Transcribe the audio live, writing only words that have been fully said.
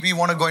We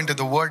want to go into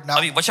the word now.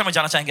 अभी वचन में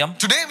जाना चाहेंगे हम.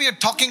 Today we are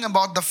talking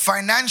about the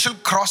financial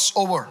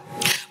crossover.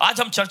 आज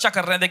हम चर्चा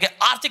कर रहे हैं देखिए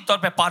आर्थिक तौर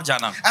पे पार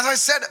जाना. As I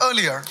said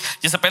earlier,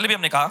 जैसे पहले भी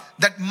हमने कहा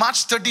that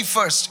March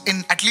 31st,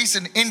 at least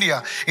in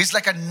India, is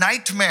like a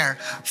nightmare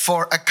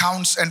for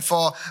accounts and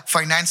for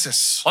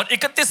finances. और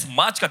 31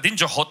 मार्च का दिन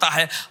जो होता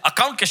है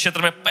अकाउंट के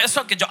क्षेत्र में,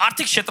 पैसों के जो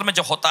आर्थिक क्षेत्र में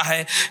जो होता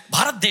है,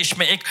 भारत देश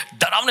में एक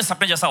डरावने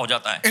सपने जैसा हो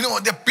जाता है. You know,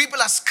 the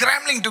people are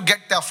scrambling to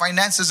get their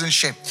finances in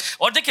shape.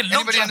 और देखिए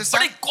लोग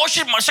बड़ी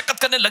कोशिश मशक्कत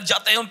करने लग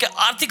जाते हैं उनके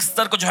आर्थिक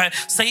स्तर को जो है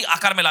सही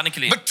आकार में लाने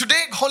के लिए. But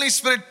today Holy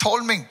Spirit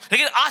told me,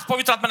 लेकिन आज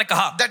पवित्र आत्मा ने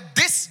कहा that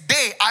this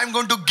day I'm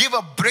going to give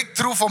a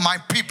breakthrough for my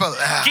people.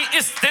 कि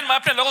इस दिन मैं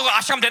अपने लोगों को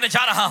आशीष देने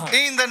जा रहा हूं.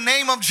 In the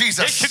name of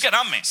Jesus. यीशु के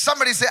नाम में.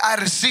 Somebody say I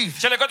receive.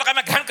 चलिए कोई तो कहे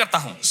मैं ग्रहण करता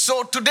हूं.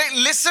 So today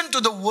listen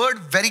to the word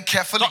very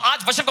carefully. तो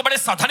आज वचन को बड़े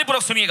सावधानी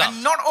पूर्वक सुनिएगा.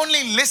 And not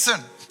only listen,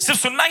 सिर्फ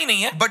सुनना ही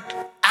नहीं है, but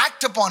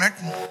act upon it.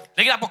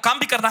 लेकिन आपको काम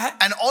भी करना है.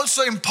 And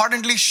also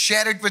importantly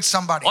share it with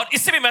somebody. और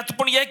इससे भी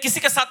महत्वपूर्ण यह है किसी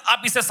के साथ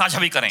आप इसे साझा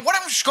भी करें. What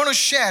I'm going to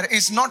share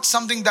is not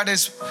something that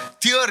is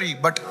theory,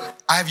 but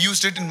I have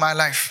used it in my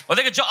life. और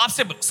देखिए जो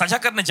आपसे साझा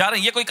करने जा रहे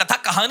हैं ये कोई कथा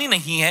कहानी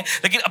नहीं है,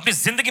 लेकिन अपनी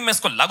जिंदगी में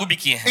इसको लागू भी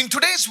किए हैं. In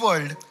today's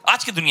world,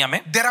 आज की दुनिया में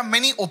there are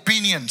many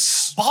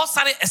opinions. बहुत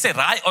सारे ऐसे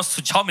राय और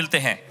सुझाव मिलते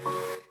हैं.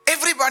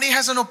 Everybody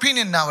has an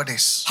opinion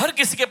nowadays. हर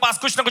किसी के पास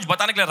कुछ ना कुछ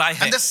बताने के लिए राय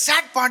है. And the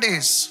sad part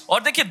is,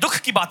 और देखिए दुख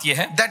की बात यह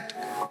है that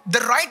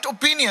the right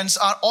opinions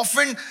are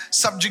often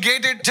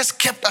subjugated, just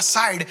kept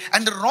aside,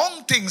 and the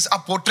wrong things are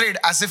portrayed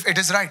as if it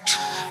is right.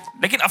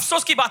 लेकिन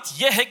अफसोस की बात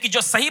यह है कि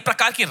जो सही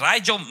प्रकार की राय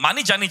जो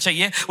मानी जानी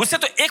चाहिए उसे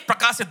तो एक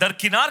प्रकार से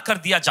दरकिनार कर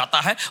दिया जाता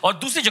है और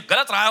दूसरी जो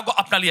गलत रायों को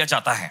अपना लिया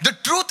जाता है. The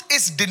truth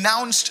is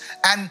denounced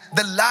and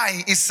the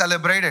lie is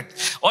celebrated.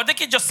 और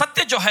देखिए जो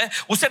सत्य जो है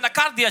उसे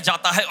नकार दिया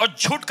जाता है और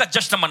झूठ का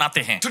जश्न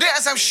मनाते हैं. Today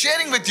as I'm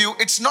sharing with you,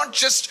 it's not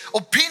just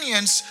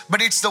opinions,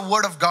 but it's the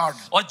word of God.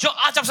 और जो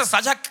आज आपसे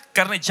साझा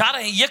करने जा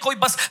रहे हैं ये कोई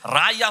बस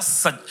राय या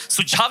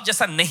सुझाव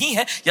जैसा नहीं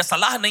है या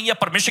सलाह नहीं है,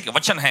 परमेश्वर के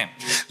वचन है.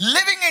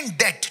 Living in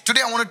debt.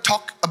 Today I want to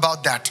talk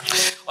about that.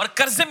 और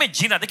कर्जे में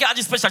जीना, देखिए आज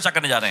इस पर चर्चा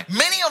करने जा रहे हैं.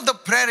 Many of the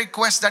prayer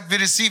requests that we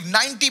received,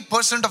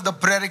 90% of the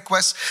prayer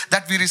requests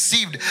that we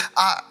received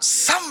are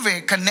some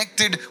way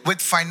connected with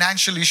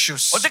financial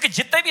issues. और देखिए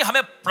जितने भी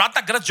हमें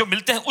प्रार्थना ग्रस्त जो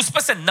मिलते हैं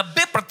उसमें से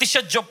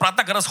 90% जो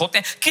प्रार्थना ग्रस्त होते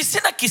हैं किसी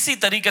ना किसी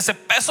तरीके से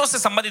पैसों से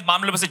संबंधित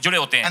मामलों में से जुड़े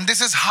होते हैं. And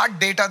this is hard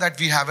data that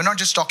we have. We're not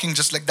just talking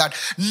just like that.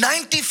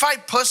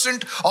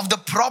 95% of the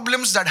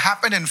problems that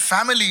happen in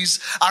families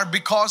are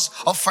because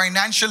of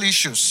financial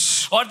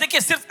issues. और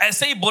देखिए सिर्फ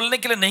ऐसे ही बोलने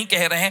के लिए नहीं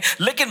कह रहे हैं,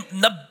 लेकिन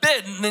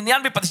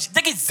 99%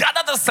 देखिए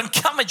ज्यादातर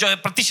संख्या में जो है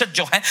प्रतिशत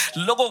जो है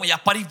लोगों या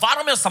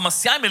परिवारों में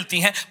समस्याएं मिलती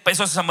हैं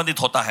पैसों से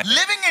संबंधित होता है.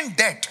 Living in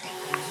debt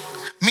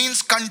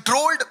means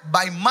controlled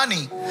by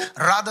money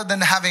rather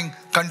than having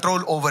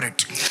control over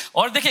it.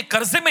 और देखिए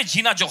कर्जे में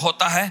जीना जो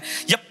होता है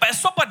या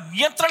पैसों पर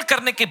नियंत्रण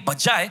करने के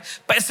बजाय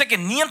पैसे के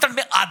नियंत्रण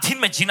में अधीन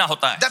में जीना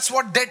होता है. That's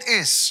what debt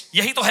is.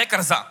 यही तो है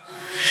कर्जा.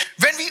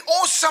 When we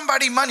owe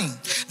somebody money,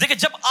 देखिए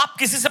जब आप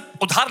किसी से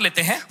उधार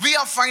लेते हैं we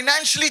are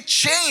financially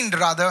chained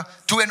rather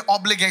to an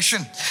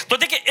obligation. तो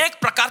देखिए एक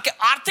प्रकार के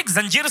आर्थिक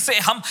जंजीर से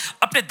हम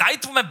अपने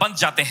दायित्व में बंध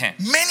जाते हैं.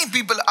 Many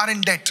people are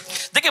in debt.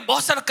 देखिए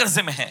बहुत सारे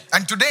कर्जे में हैं.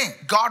 And today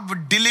God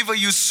would deliver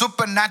you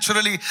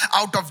supernaturally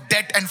out of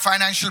debt and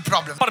financial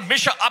problems.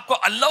 परमेश्वर आपको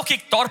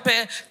अलौकिक तौर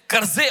पे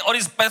कर्जे और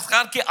इस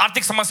प्रकार की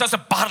आर्थिक समस्याओं से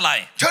बाहर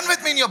लाए. Turn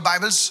with me in your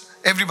Bibles,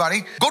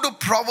 everybody. Go to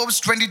Proverbs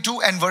 22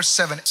 and verse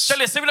 7.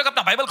 चलिए सभी लोग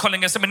अपना बाइबल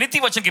खोलेंगे. इसमें नीति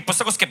वचन की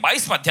पुस्तक उसके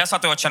 22वें अध्याय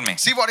 7वें वचन में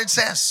See what it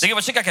says. देखिए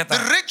वचन क्या कहता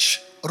The है. rich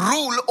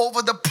rule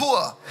over the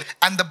poor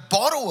and the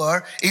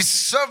borrower is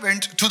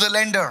servant to the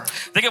lender.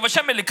 देखिए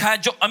वचन में लिखा है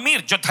जो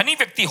अमीर जो धनी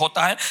व्यक्ति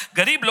होता है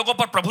गरीब लोगों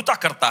पर प्रभुता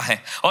करता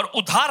है और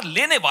उधार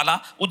लेने वाला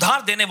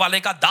उधार देने वाले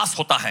का दास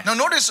होता है. Now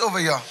notice over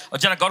here. और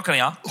जरा गौर करें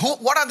यहाँ.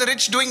 What are the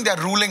rich doing?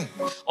 They're ruling.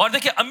 और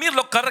देखिए अमीर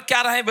लोग कर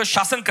क्या रहे हैं, वे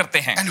शासन करते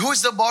हैं. And who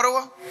is the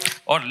borrower?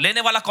 और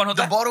लेने वाला कौन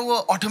होता The है.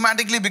 borrower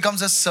automatically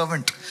becomes a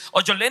servant.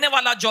 और जो लेने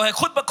वाला जो है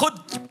खुद ब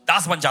खुद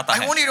दास बन जाता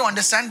I है. want you to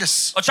understand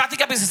this. और चाहते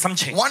कि आप इसे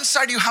समझें. One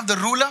side you have the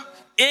ruler,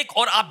 एक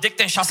और आप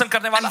देखते हैं शासन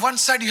करने वाला and one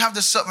side you have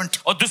the servant.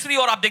 और दूसरी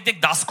ओर आप देखते हैं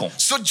एक दास को.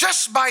 So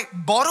just by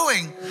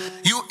borrowing,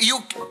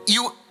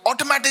 you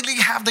automatically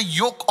have the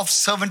yoke of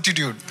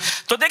servitude.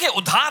 तो देखिए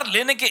उधार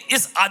लेने के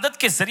इस आदत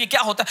के जरिए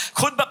क्या होता है,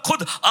 खुद ब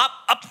खुद आप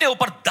अपने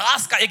ऊपर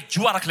दास का एक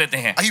जुआ रख लेते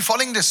हैं. Are you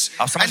following this?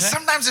 आप समझ And रहे हैं?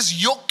 sometimes this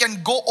yoke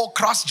can go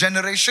across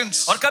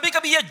generations. और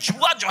कभी-कभी ये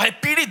जुआ जो है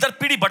पीढ़ी दर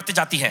पीढ़ी बढ़ती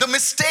जाती है. The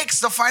mistakes,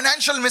 the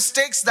financial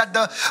mistakes that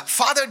the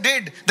father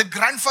did, the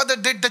grandfather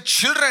did, the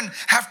children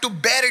have to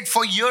bear it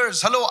for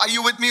years. Hello, are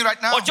you with me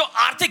right now? और जो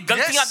आर्थिक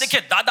गलतियां Yes.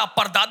 देखिए दादा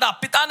परदादा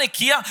पिता ने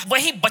किया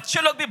वही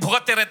बच्चे लोग भी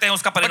भुगतते रहते हैं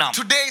उसका परिणाम.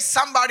 Today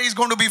somebody is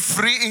going to be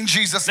free in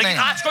Jesus' लेकिन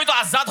name. आज कोई तो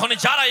आजाद होने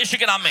जा रहा है यीशु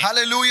के नाम में.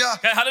 Hallelujah.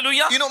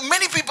 Hallelujah. You know,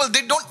 many people,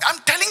 they don't, I'm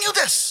telling you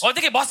this. और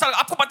देखिए बहुत सारे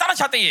आपको बताना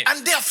चाहते हैं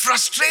And they are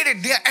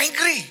frustrated, they are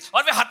angry.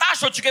 और वे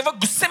हताश हो चुके हैं, वो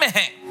गुस्से में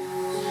हैं.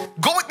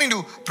 Go with me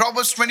to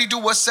Proverbs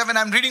 22 verse 7.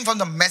 I'm reading from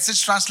the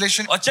Message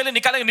translation. और चलिए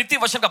निकालेंगे नीति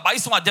वचन का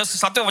 22वां अध्याय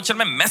 7वें वचन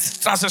में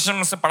मैसेज ट्रांसलेशन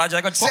में से पढ़ा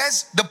जाएगा। It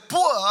says, the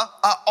poor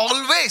are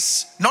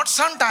always, not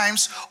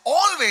sometimes,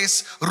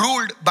 always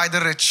ruled by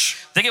the rich.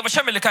 देखिए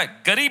वचन में लिखा है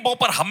गरीबों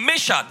पर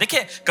हमेशा,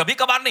 देखिए कभी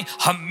कभार नहीं,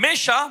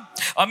 हमेशा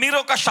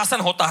अमीरों का शासन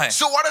होता है।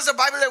 So what does the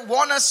Bible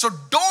warn us? So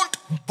don't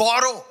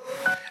borrow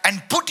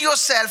and put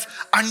yourself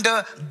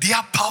under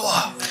their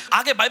power.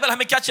 आगे बाइबल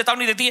हमें क्या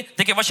चेतावनी देती है?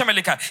 देखिए वचन में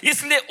लिखा है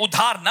इसलिए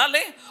उधार ना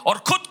ले और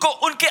खुद को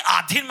उनके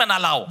अधीन में ना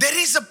लाओ। There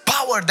is a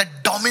power that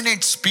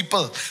dominates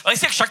people.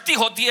 ऐसी एक शक्ति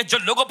होती है जो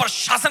लोगों पर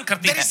शासन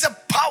करती There है। is a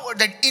power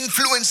that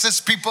influences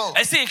people.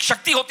 ऐसी एक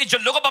शक्ति होती है जो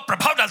लोगों पर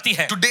प्रभाव डालती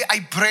है। Today I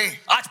pray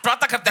आज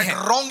प्रार्थना करते हैं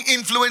that wrong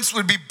influence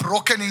will be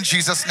broken in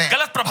Jesus' name.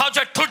 गलत प्रभाव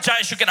जो है टूट जाए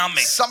यीशु के नाम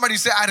में। Somebody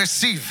say, I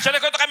receive. चले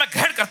कोई तो कहे मैं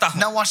ग्रहण करता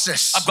हूँ। Now watch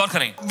this. अब गौर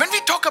करें, When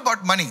we talk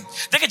about money,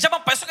 देखिए जब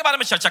हम पैसों के बारे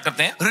में चर्चा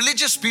करते हैं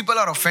religious people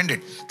are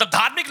offended. तो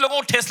धार्मिक लोगों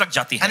को ठेस लग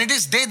जाती है। And it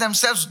is they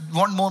themselves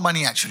want more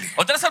money actually.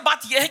 और दरअसल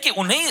बात यह है कि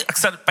उन्हें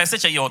अक्सर पैसे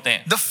चाहिए होते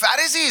हैं। The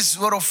Pharisees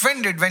were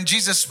offended when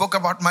Jesus spoke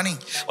about money.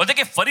 और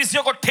देखिए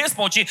फरीसियों को ठेस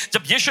पहुंची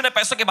जब यीशु ने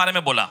पैसों के बारे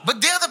में बोला।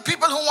 But they are the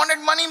people who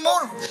wanted money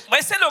more.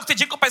 वैसे लोग थे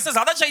जिनको पैसे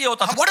ज्यादा चाहिए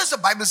होता था। What does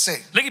the Bible say?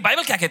 लेकिन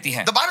बाइबल क्या कहती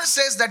है? The Bible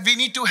says that we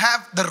need to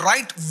have the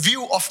right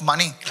view of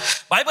money.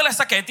 Bible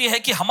ऐसा कहती है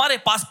कि हमारे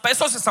पास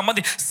पैसों से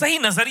संबंधित सही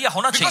नजरिया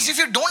होना Because चाहिए। if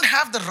you don't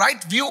have the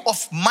right view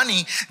of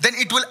money, then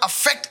it will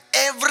affect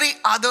every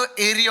other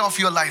area of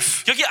your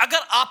life. क्योंकि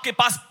अगर आपके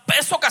पास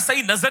पैसों का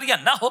सही नजरिया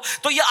ना हो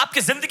तो यह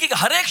आपकी जिंदगी के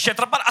हर एक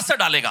क्षेत्र पर असर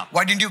डालेगा।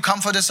 Why didn't you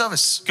come for the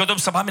service? क्यों तुम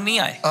सभा में नहीं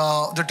आए?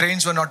 The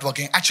trains were not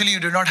working. Actually, you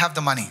did not have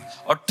the money.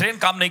 और ट्रेन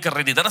काम नहीं कर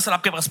रही थी, दरअसल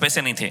आपके पास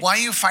पैसे नहीं थे। Why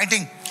are you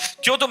fighting?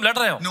 क्यों तुम लड़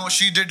रहे हो? No,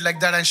 she did like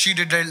that and she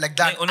did like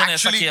that. नहीं, उन्होंने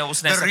ऐसा Actually, किया,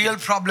 उसने the ऐसा real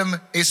problem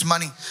is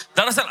money.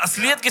 दरअसल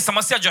असलियत की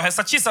समस्या जो है,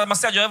 सच्ची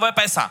समस्या जो है वह है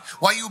पैसा।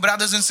 Why you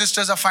brothers and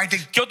sisters are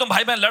fighting? क्यों तुम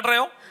भाई बहन लड़ रहे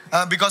हो?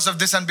 Because of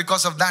this and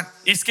because of that.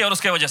 इसके और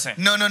उसके वजह से।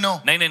 No.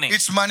 नहीं।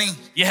 It's money.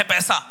 यह है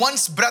पैसा।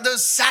 Once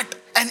brothers sat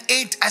and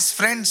ate as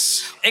friends.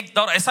 एक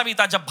दौर ऐसा भी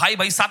था जब भाई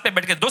भाई साथ में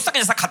बैठ के दोस्तों के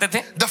जैसा खाते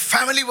थे। The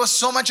family was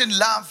so much in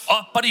love.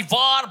 और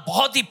परिवार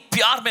बहुत ही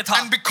प्यार में था।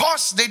 And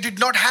because they did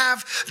not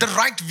have the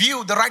right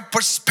view, the right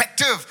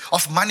perspective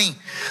of money,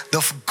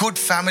 the good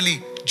family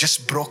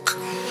just broke.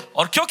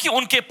 और क्योंकि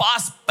उनके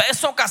पास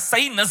पैसों का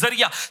सही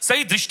नजरिया,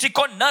 सही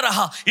दृष्टिकोण न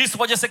रहा, इस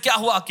वजह से क्या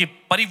हुआ कि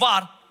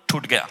परिवार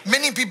टूट गया।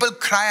 Many people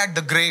cry at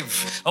the grave.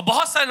 और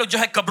बहुत सारे लोग जो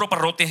है कब्रों पर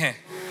रोते हैं।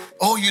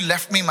 Oh, you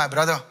left me, my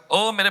brother.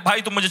 ओ मेरे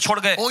भाई तुम मुझे छोड़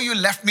गए। Oh, you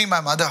left me, my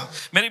mother.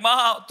 मेरी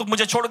माँ तुम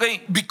मुझे छोड़ गई।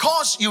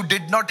 Because you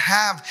did not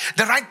have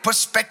the right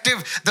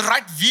perspective, the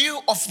right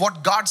view of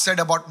what God said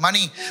about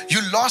money,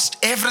 you lost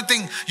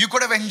everything. You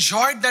could have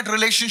enjoyed that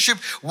relationship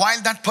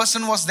while that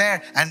person was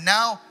there, and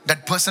now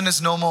that person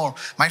is no more.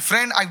 My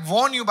friend, I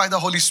warn you by the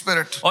Holy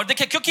Spirit. और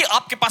देखिए क्योंकि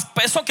आपके पास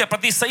पैसों के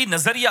प्रति सही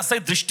नजरिया, सही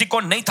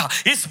दृष्टिकोण नहीं था,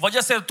 इस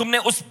वजह से तुमने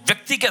उस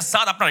व्यक्ति के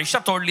साथ अपना रिश्ता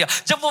तोड़ लिया।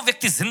 जब वो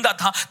व्यक्ति जिंदा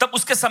था तब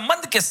उसके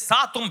संबंध के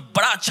साथ तुम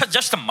बड़ा अच्छा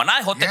जश्न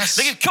मनाए होते। Yes.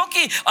 लेकिन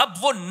क्योंकि अब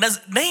वो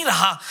नहीं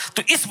रहा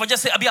तो इस वजह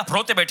से अभी आप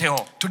रोते बैठे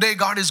हो। Today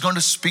God is going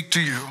to speak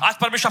to you. आज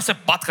परमेश्वर आपसे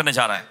बात करने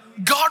जा रहा है।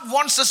 God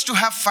wants us to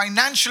have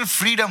financial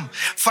freedom,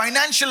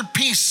 financial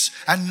peace,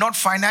 and not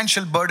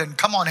financial burden.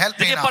 Come on, help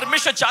me देखिए now.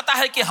 परमेश्वर चाहता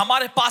है कि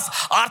हमारे पास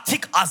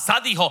आर्थिक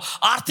आजादी हो,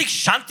 आर्थिक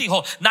शांति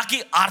हो, ना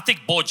कि आर्थिक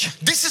बोझ।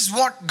 This is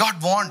what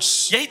God wants.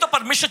 यही तो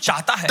परमेश्वर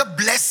चाहता है। The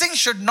blessing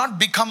should not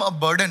become a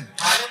burden.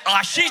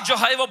 आशीष जो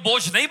है वो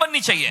बोझ नहीं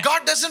बननी चाहिए।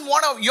 God doesn't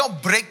want your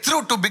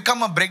breakthrough to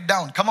become a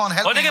breakdown. Come on,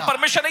 help और me देखिए now.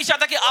 परमेश्वर नहीं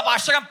चाहता कि आप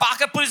आश्रम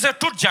पाकर पूरी तरह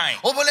टूट जाएं।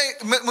 वो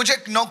बोले मुझे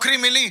एक नौकरी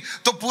मिली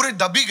तो पूरे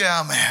दबी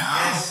गया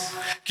मैं।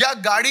 क्या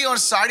गाड़ी और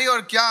साड़ी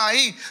और क्या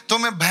आई तो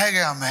मैं बह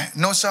गया मैं।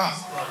 No sir.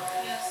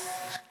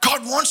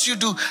 God wants you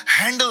to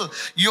handle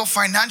your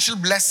financial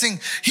blessing.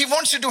 He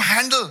wants you to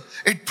handle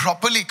it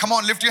properly. Come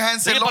on, lift your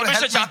hands. Say, Lord,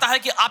 परमेश्वर help me. चाहता है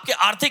कि आपके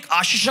आर्थिक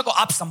आशीषों को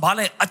आप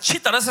संभालें, अच्छी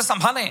तरह से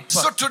संभालें।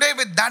 So today,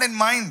 with that in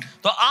mind,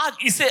 तो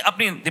आज इसे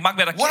अपनी दिमाग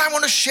में what रखिए। I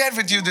want to share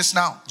with you this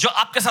now. जो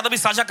आपके साथ अभी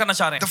साझा करना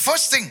चाह रहे The हैं।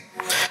 first thing,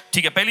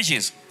 ठीक है, पहली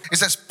चीज, it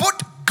says,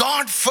 put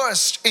God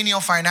first in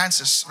your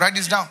finances. Write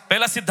this down.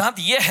 पहला सिद्धांत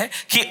ये है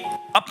कि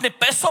अपने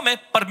पैसों में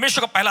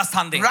परमेश्वर को पहला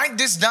स्थान दें। Write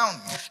this down.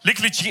 लिख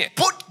लीजिए,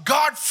 Put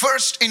God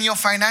first in your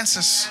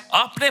finances.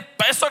 अपने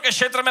पैसों के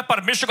क्षेत्र में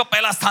परमेश्वर को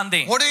पहला स्थान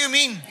दें। What do you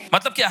mean?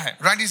 मतलब क्या है?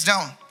 Write this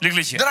down. लिख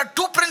लीजिए। There are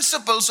two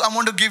principles I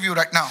want to give you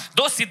right now.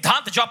 दो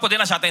सिद्धांत जो आपको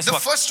देना चाहते हैं इस The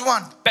वक्त। first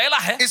one पहला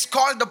है, is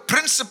called the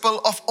principle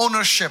of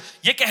ownership.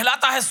 ये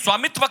कहलाता है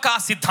स्वामित्व का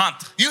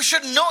सिद्धांत। You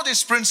should know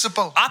this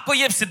principle. आपको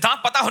ये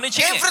सिद्धांत पता होनी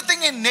चाहिए।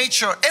 Everything in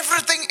nature,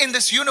 everything in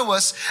this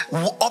universe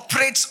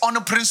operates on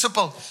a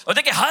principle. और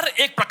देखिए हर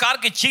एक प्रकार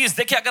की चीज,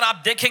 देखिए अगर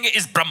आप देखेंगे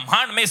इस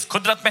ब्रह्मांड में, इस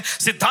कुदरत में,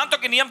 सिद्धांतों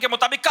के नियम के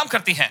मुताबिक मुताबिक काम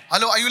करती हैं।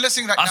 Hello, are you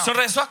listening right आप now? सुन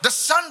रहे हैं इस वक्त? The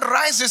sun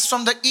rises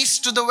from the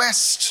east to the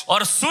west.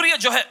 और सूर्य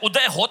जो है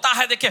उदय होता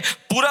है देखिए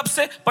पूरब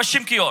से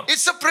पश्चिम की ओर।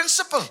 It's a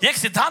principle. ये एक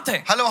सिद्धांत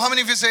है। Hello, how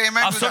many of you say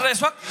amen आप to सुन रहे हैं that?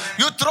 इस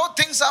वक्त? You throw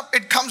things up,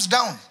 it comes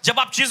down. जब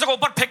आप चीजों को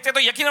ऊपर फेंकते हैं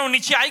तो यकीनन वो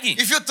नीचे आएगी।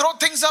 If you throw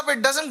things up,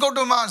 it doesn't go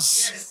to Mars.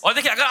 और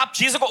देखिए अगर आप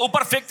चीजों को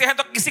ऊपर फेंकते हैं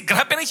तो किसी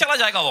ग्रह पे नहीं चला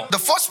जाएगा वो।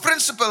 The first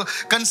principle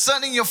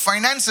concerning your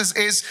finances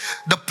is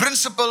the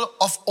principle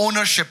of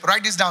ownership.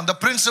 Write this down. The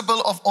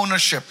principle of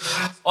ownership.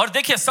 और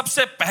देखिए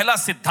सबसे पहला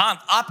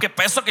सिद्धांत आपके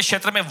पैसों के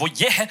क्षेत्र में वो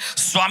ये है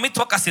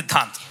स्वामित्व का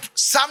सिद्धांत।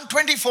 Psalm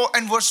 24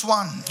 and verse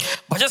 1.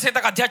 भजन संहिता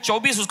का अध्याय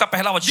 24 उसका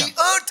पहला वचन।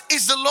 The earth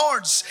is the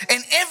Lord's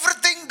and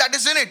everything that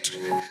is in it,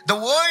 the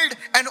world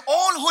and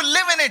all who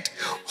live in it.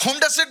 Whom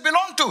does it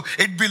belong to?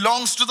 It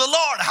belongs to the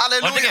Lord.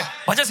 और देखिए Hallelujah.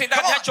 भजन संहिता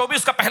का Come अध्याय on. 24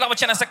 उसका पहला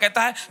वचन ऐसा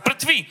कहता है,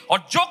 पृथ्वी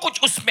और जो कुछ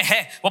उसमें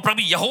है वो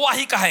प्रभु यहोवा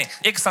ही का है।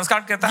 एक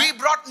संस्कार कहता है We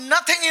brought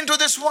nothing into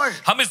this world,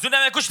 हम इस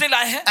दुनिया में कुछ नहीं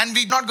लाए हैं and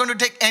we're not going to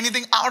take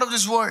anything out of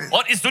this world.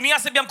 और इस दुनिया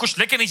से भी हम कुछ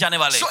लेके नहीं जाने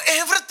वाले। So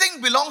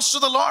everything belongs to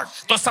the Lord.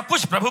 तो सब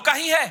कुछ प्रभु का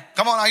ही है।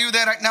 Come on, are you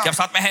there right now? क्या आप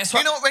साथ में हैं इस You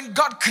वक्त? know, when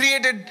God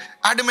created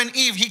Adam and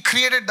Eve, He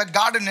created the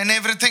garden and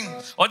everything.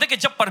 और देखिए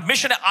जब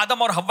परमेश्वर ने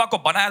आदम और हव्वा को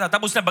बनाया था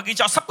तब उसने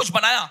बगीचा और सब कुछ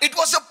बनाया It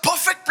was a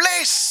perfect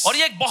place, और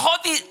ये एक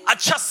बहुत ही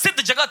अच्छा सिद्ध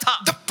जगह था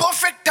the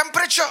perfect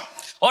temperature.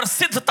 और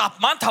सिद्ध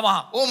तापमान था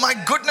वहां। Oh my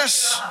goodness.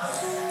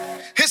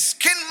 His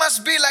skin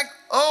must be like,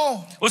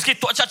 oh, उसकी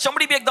त्वचा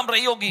चमड़ी भी एकदम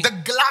रही होगी, the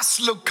glass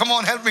look. Come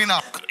on, help me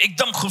now.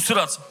 एकदम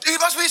खूबसूरत। He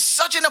must be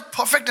such in a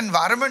perfect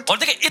environment. और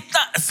देखिए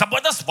इतना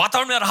जबरदस्त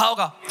वातावरण में रहा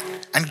होगा।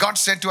 And God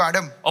said to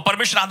Adam, और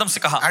परमेश्वर आदम से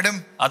कहा, Adam,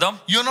 Adam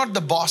you're not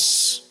the boss.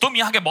 तुम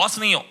यहाँ के बॉस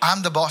नहीं हो,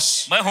 I'm the boss.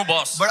 मैं हूँ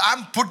boss, But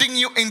I'm putting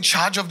you in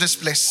charge of this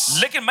place.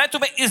 लेकिन मैं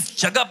तुम्हें इस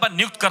जगह पर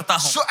नियुक्त करता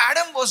हूँ। So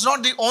Adam was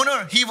not the owner,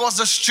 he was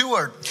the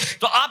steward.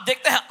 तो आप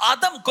देखते हैं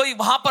आदम कोई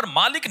वहां पर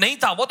मालिक नहीं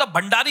था, वो तो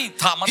भंडारी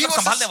था, He मतलब was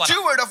संभालने the वाला।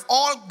 steward of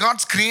all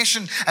God's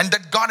creation and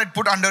that God had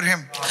put under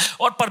him.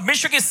 और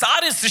परमेश्वर की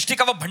सारी सृष्टि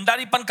का वो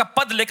भंडारीपन का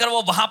पद लेकर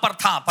वो वहां पर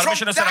था, From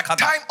परमेश्वर ने उसे that रखा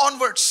था। time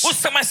onwards,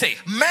 उस समय से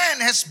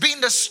man has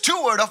been the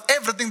steward of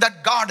everything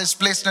that God has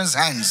placed in his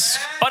hands.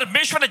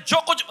 परमेश्वर ने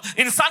जो कुछ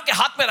इंसान के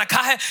हाथ में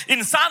रखा है,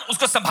 इंसान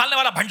उसको संभालने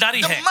वाला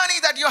भंडारी The है। money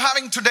that you're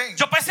having today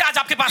जो पैसे आज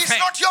आपके पास is हैं,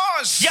 not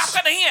yours. ये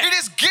आपका नहीं है, It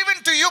is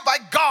given to you by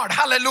God. ये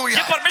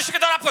Hallelujah. परमेश्वर के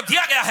द्वारा आपको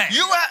दिया गया है।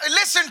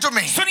 Listen to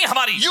me. सुनिए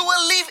हमारी, You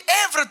will leave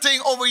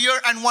everything over here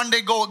and one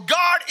day go.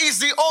 God is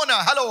the owner.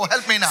 Hello,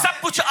 help me now. सब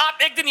कुछ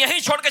आप एक दिन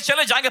यही छोड़ के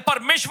चले जाएंगे,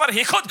 परमेश्वर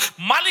ही खुद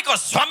मालिक और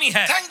स्वामी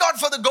है। Thank God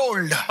for the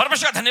gold.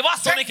 परमेश्वर का धन्यवाद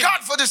सोने Thank के God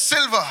लिए, for the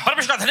silver.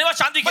 परमेश्वर का धन्यवाद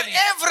चांदी के But लिए,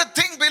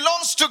 everything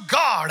belongs to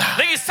God.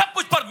 लेकिन सब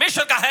कुछ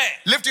परमेश्वर का है।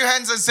 Lift your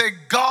hands and say,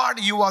 God,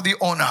 you are the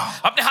owner.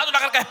 अपने हाथ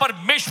उठाकर कहे,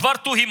 परमेश्वर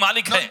तू ही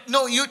मालिक है।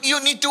 No, you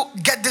need to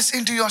get this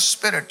into your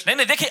spirit. नहीं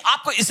नहीं, देखिए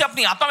आपको इसे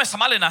अपनी आत्मा में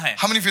समा लेना है।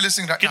 How many of you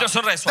listening right कितने now?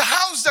 सुन रहे हैं इस The वक्त?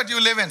 house that you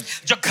live in,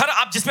 जो घर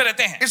आप जिसमें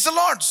रहते हैं, it's the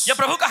Lord's. ये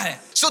प्रभु का है।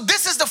 So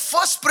this is the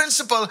first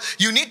principle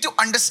you need to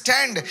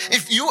understand.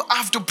 If you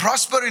have to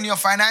prosper in your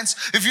finance,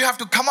 if you have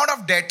to come out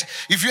of debt,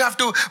 if you have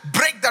to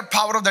break that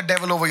power of the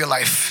devil over your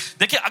life.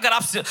 देखिए अगर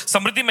आप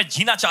समृद्धि में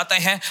जीना चाहते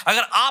हैं,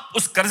 अगर आप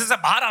उस कर्जे से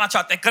बाहर आना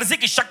चाहते हैं, कर्जे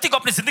की शक्ति को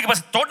अपनी जिंदगी पर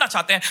से तोड़ना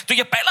चाहते हैं, तो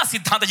ये पहला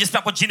सिद्धांत है जिसमें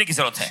आपको जीने की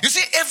जरूरत है। You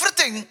see,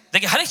 everything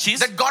देखिए हर एक चीज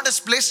that God has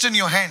placed in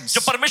your hands,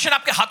 जो परमेश्वर ने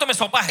आपके हाथों में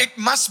सौंपा है, it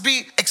must be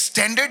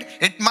extended,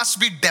 it must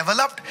be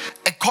developed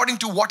according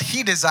to what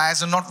He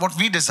desires and not what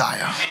we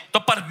desire. तो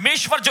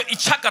परमेश्वर जो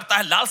इच्छा करता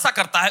है, लालसा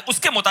करता है,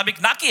 उसके मुताबिक,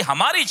 ना कि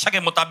हमारी इच्छा के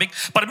मुताबिक,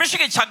 परमेश्वर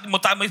की इच्छा के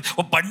मुताबिक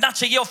वो बढ़ना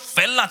चाहिए और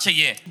फैलना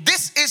चाहिए।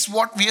 This is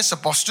what we are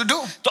supposed to do.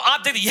 तो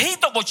आप देखिए यही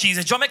तो वो चीज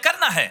है जो हमें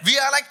करना है। We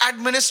are like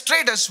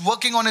administrators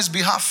working on His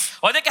behalf.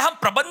 और देखिए हम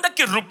प्रबंधक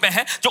के रूप में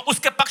हैं जो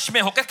उसके पक्ष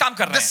में होकर काम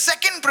कर The रहे हैं।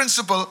 second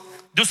principle,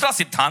 दूसरा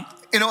सिद्धांत,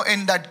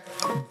 in that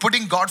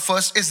putting God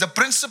first, is the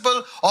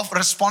principle of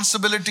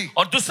responsibility.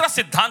 और दूसरा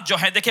सिद्धांत जो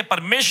है, देखिए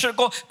परमेश्वर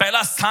को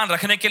पहला स्थान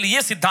रखने के लिए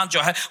ये सिद्धांत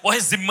जो है वो है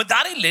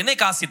जिम्मेदारी लेने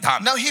का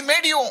सिद्धांत। Now He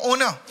made you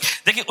owner,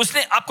 देखिए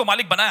उसने आपको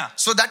मालिक बनाया,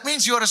 so that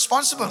means you are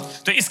responsible.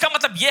 तो इसका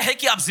मतलब ये है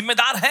कि आप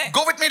जिम्मेदार हैं।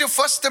 Go with me to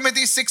 1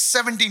 Timothy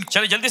 6:17.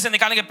 चलिए जल्दी से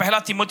निकालेंगे पहला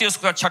तीमुथियुस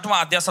उसका 6वां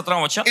अध्याय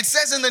 17वां वचन। It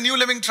says in the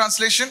New Living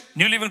Translation,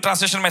 New Living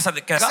Translation में ऐसा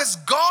it कहता है, says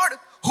God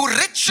who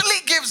richly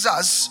gives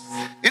us.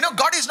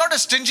 God is not a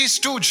stingy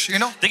stooge.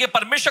 देखिए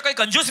परमेश्वर कोई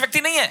कंजूस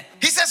व्यक्ति नहीं है।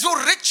 He says who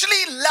richly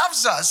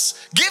loves us,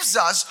 gives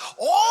us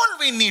all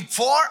we need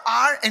for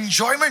our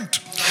enjoyment.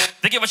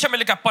 देखिए वचन में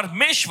लिखा,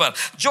 परमेश्वर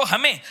जो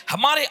हमें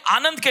हमारे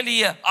आनंद के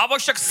लिए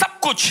आवश्यक सब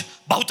कुछ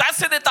बहुतायत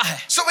से देता है।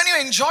 So when you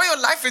enjoy your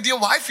life with your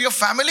wife, your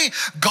family,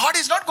 God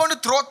is not going to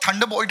throw a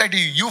thunderbolt at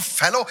you. You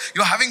fellow,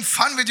 you're having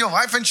fun with your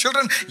wife and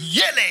children.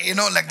 Yele,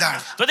 like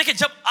that. तो देखिए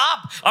जब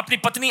आप अपनी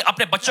पत्नी,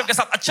 अपने बच्चों के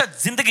साथ अच्छा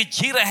जिंदगी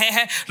जी रहे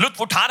हैं,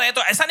 लुत्फ उठा रहे हैं,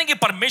 तो ऐसा नहीं कि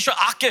परमेश्वर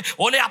आग के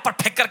ओले आप पर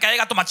फेंक कर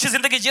कहेगा तुम अच्छी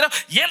जिंदगी जी रहे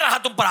हो, ये रहा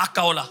तुम पर आग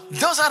का ओला।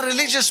 Those are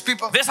religious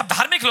people. वे सब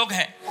धार्मिक लोग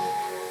हैं।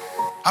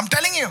 I'm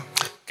telling you,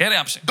 कह रहे हैं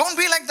आपसे, don't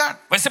be like that.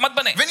 वैसे मत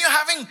बने। When you're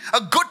having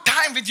a good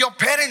time time with your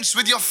parents,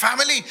 with your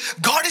family.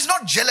 God is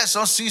not jealous.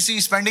 Oh, see,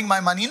 spending my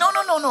money.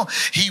 No.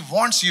 He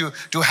wants you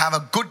to have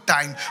a good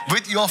time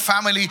with your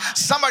family.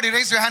 Somebody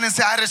raise your hand and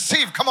say, I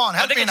receive. Come on,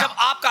 help me now. जब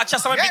आपका अच्छा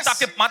समय बीता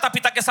आपके माता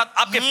पिता के साथ,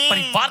 आपके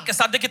परिवार के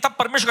साथ, देखिए तब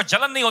परमेश्वर को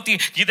जलन नहीं होती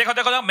कि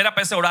देखो मेरा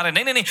पैसे उड़ा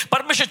रहे। नहीं,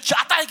 परमेश्वर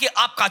चाहता है कि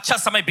आपका अच्छा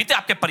समय बीते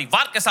आपके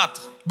परिवार के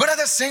साथ। But at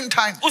the same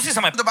time, उसी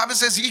समय the Bible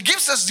says He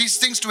gives us these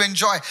things to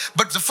enjoy.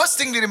 But the first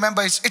thing we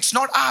remember is it's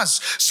not ours.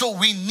 So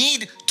we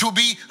need to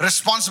be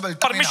responsible.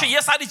 परमेश्वर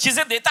ये सारी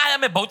चीजें देता है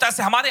हमें बहुत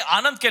ऐसे हमारे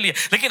आनंद के लिए,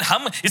 लेकिन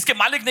हम इसके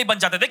मालिक नहीं बन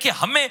जाते। देखिए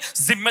हमें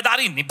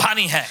जिम्मेदारी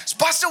निभानी है।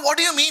 Pastor, what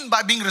do you mean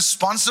by being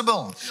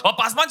responsible? और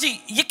पासवान जी,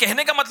 ये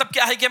कहने का मतलब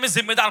क्या है कि हमें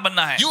जिम्मेदार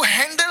बनना है? You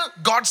handle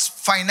God's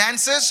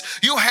finances.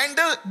 You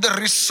handle the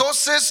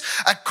resources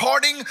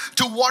according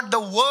to what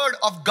the Word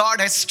of God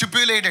has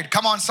stipulated.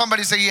 Come on,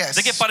 somebody say yes.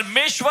 देखिए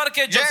परमेश्वर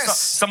के जो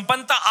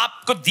संपन्नता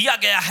आपको दिया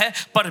गया है,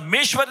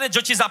 परमेश्वर ने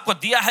जो चीज आपको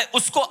दिया है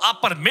उसको आप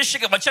परमेश्वर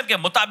के वचन के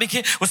मुताबिक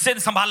ही उससे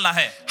संभालना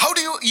है। How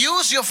do you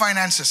use your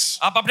finances?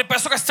 आप अपने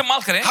पैसों का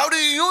इस्तेमाल करें। How do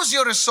you use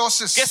your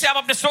resources? कैसे आप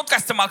अपने स्रोत का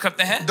इस्तेमाल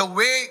करते हैं? The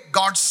way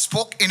God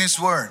spoke in His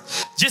Word.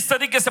 जिस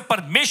तरीके से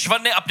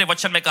परमेश्वर ने अपने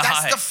वचन में कहा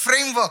है। That's the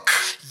framework.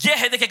 ये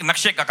है देखिए एक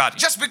नक्शे का कार्य।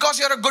 Just because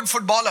you're a good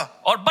footballer.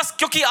 और बस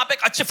क्योंकि आप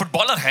एक अच्छे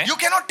फुटबॉलर हैं, you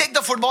cannot take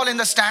the football in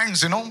the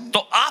stands, you know. तो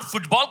आप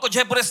फुटबॉल को जो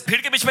है पूरे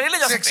भीड़ के बीच में नहीं ले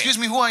जा सकते। Excuse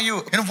me, who are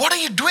you? You know, what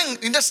are you doing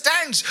in the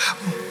stands?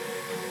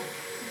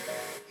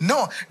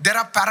 No, there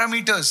are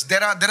parameters,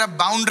 there are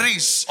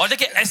boundaries. और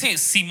देखिए ऐसी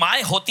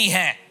सीमाएं होती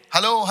हैं।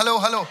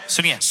 Hello.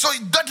 सुनिए। So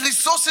that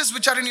resources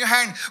which are in your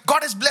hand,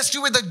 God has blessed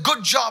you with a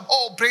good job.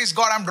 Oh, praise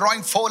God, I'm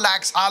drawing 4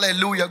 lakhs.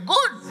 Hallelujah.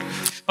 Good.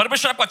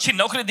 परमेश्वर आपको अच्छी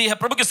नौकरी दी है,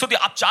 प्रभु की स्तुति,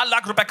 आप 4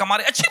 लाख रुपए कमा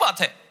रहे, अच्छी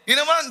बात है। In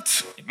a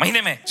month.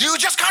 महीने में। You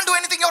just can't do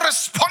anything. You're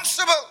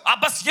responsible. आप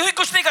बस यही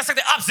कुछ नहीं कर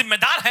सकते, आप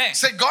जिम्मेदार हैं।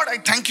 Say, God, I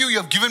thank you.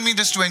 You have given me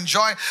this to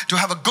enjoy, to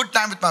have a good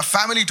time with my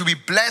family, to be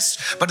blessed.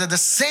 But at the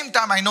same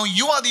time, I know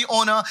you are the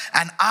owner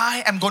and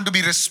I am going to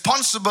be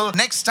responsible.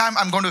 Next time,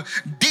 I'm going to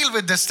deal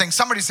with this thing.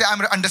 Somebody say,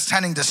 I'm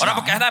understanding this और now.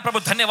 आपको कहना है, प्रभु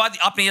धन्यवाद,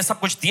 आपने ये सब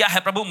कुछ दिया है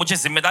प्रभु, मुझे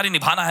जिम्मेदारी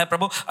निभाना है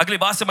प्रभु, अगली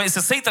बार से मैं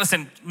इसे सही तरह से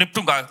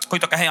निपटूंगा। कोई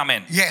तो कहे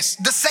आमेन। Yes.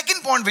 The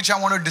second point which I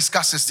want to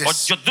discuss is और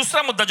this. जो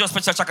दूसरा मुद्दा जो उस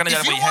पर चर्चा करने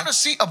जा If रहा you है, want to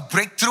see a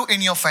breakthrough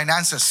in your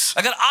finances,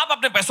 अगर आप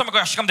अपने पैसों में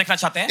कोई अशकम देखना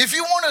चाहते हैं, if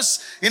you want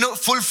to,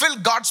 fulfill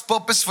God's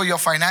purpose for your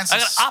अगर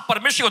finances, आप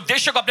परमेश्वर के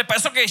उद्देश्य को अपने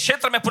पैसों के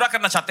क्षेत्र में पूरा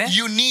करना चाहते हैं,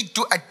 you need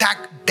to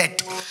attack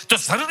debt. तो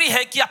जरूरी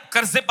है कि आप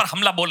कर्जे पर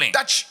हमला बोलें।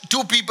 Touch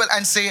 2 people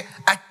and say,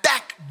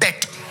 attack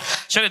debt.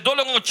 चलिए 2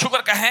 लोगों को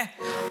छूकर कहें,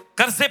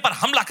 कर्जे पर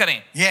हमला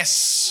करें।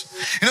 Yes.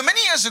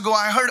 Many years ago,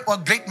 I heard a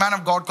great man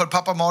of God called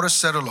Papa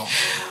Morris Cerullo.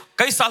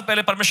 कई साल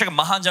पहले परमेश्वर के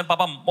महान जन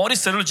पापा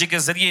मॉरिस सेरुल जी के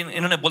जरिए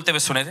इन्होंने बोलते हुए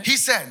सुने थे। He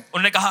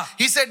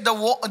said,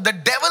 the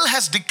devil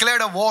has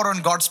declared a war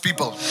on God's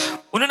people.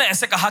 उन्होंने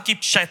ऐसे कहा कि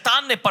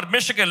शैतान ने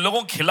परमेश्वर के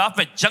लोगों के खिलाफ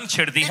में जंग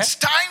छेड़ दी है। It's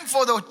time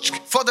for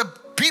the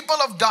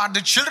people of God,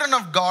 the children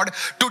of God,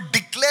 to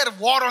declare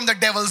war on the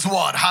devil's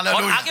war.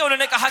 Hallelujah. और आगे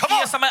उन्होंने कहा कि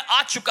यह समय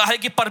आ चुका है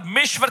कि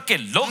परमेश्वर के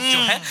लोग जो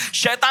हैं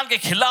शैतान के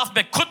खिलाफ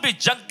में खुद भी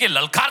जंग के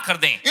ललकार कर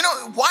दें। You know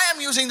why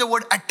I'm using the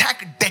word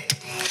attack debt?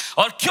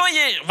 और क्यों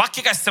ये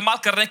वाक्य का इस्तेमाल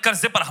कर रहे हैं,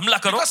 कर्जे पर हमला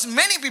करो? Because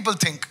many people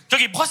think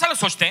क्योंकि बहुत सारे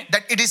सोचते हैं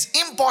that it is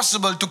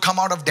impossible to come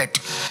out of debt.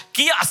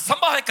 कि ये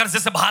असंभव है कर्जे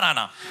से बाहर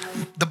आना।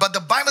 But the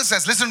Bible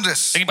says, listen to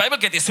this. लेकिन बाइबल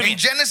कहती है, सुनिए, In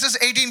Genesis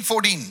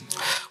 18:14,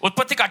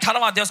 उत्पत्ति का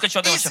 18वां अध्याय उसके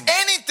 14वें is वचन में,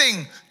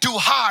 anything too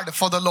hard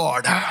for the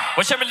Lord?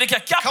 वचन में लिखा,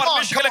 क्या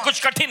परमेश्वर के लिए कुछ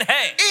कठिन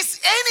है? Is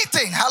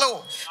anything,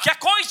 hello, क्या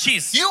कोई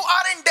चीज, you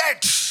are in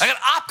debt, अगर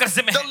आप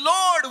कर्जे में the हैं,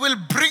 Lord will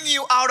bring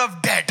you out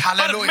of debt.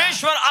 Hallelujah.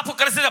 परमेश्वर आपको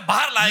कर्जे से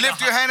बाहर लाएगा।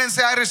 Lift your hand and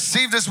say, I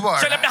receive this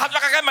word. चलिए अपने हाथ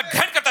लगा के मैं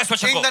ग्रहण करता हूं इस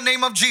वचन In को। the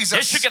name of Jesus.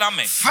 यीशु के नाम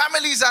में।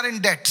 Families are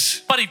in debt.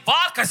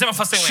 परिवार कर्जे में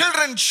फंसे हुए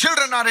हैं।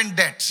 Children are in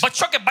debt.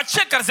 बच्चों के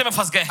बच्चे कर्जे में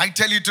फंस गए हैं। I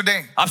tell you today,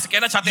 आपसे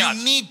कहना चाहते हैं,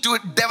 you need to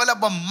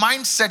develop a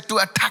mindset to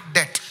attack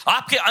debt.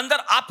 आपके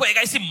अंदर आपको एक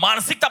ऐसी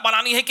मानसिकता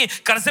बनानी है कि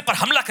कर्जे पर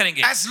हमला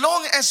करेंगे। As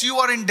long as you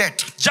are in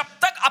debt, जब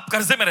तक आप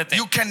कर्जे में रहते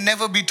हैं, you can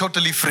never be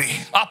totally free.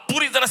 आप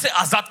पूरी तरह से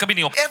आजाद कभी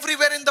नहीं हो।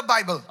 Everywhere in the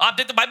Bible, आप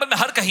देखते बाइबल में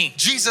हर कहीं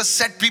Jesus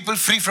set people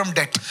free from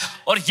debt.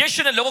 और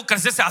यीशु ने लोगों को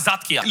कर्जे से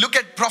आजाद किया। Look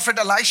at Prophet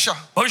Elisha.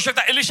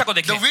 भविष्यवक्ता एलीशा को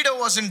The देखिए, widow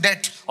was in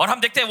debt और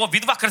हम देखते हैं वो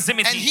विधवा कर्जे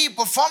में and थी, he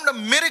performed a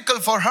miracle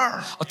for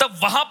her. और तब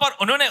वहां पर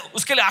उन्होंने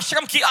उसके लिए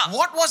आश्रम किया।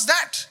 What was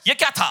that? ये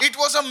क्या था? It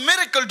was a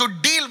miracle to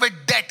deal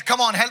with debt.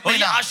 Come on, help और me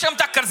ये now. आश्रम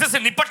था कर्जे से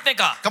निपटने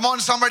का। Come on,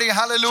 somebody, चलिए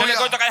कोई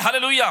hallelujah. तो कहे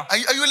hallelujah.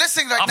 Are you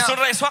listening right आप सुन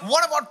रहे हैं इस now? वक्त?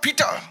 What about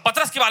Peter?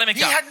 पतरस के बारे में He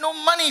क्या? had no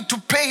money to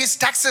pay his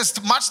taxes.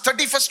 March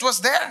 31st was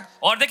there.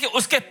 और देखिए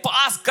उसके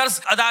पास कर्ज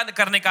अदा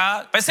करने का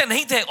पैसे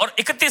नहीं थे और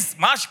 31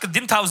 मार्च का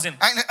दिन था उस दिन।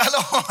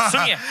 Hello.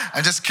 सुनिए।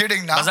 I'm just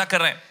kidding now. मजाक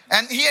कर रहे हैं।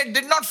 And he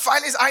did not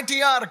file his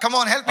ITR. Come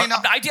on, help me now.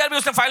 ITR भी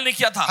उसने फाइल नहीं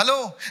किया था।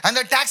 Hello. And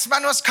the tax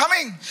man was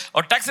coming.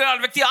 और टैक्स देने वाला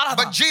व्यक्ति आ रहा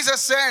था। But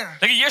Jesus said,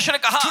 लेकिन यीशु ने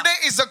कहा, today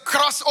is a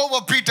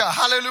crossover, Peter.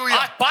 आज Hallelujah.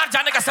 आज पार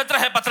जाने का सत्र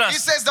है He पतरस।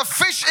 says the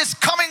fish is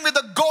coming with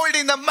the gold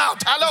in the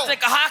mouth. Hello. उसने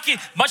कहा कि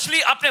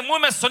मछली अपने मुंह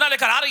में सोना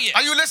लेकर आ रही है।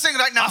 Are you listening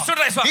right now? आप सुन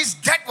रहे हैं इस वक्त? His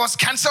debt was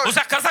cancelled.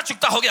 उसका कर्जा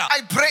चुकता हो गया।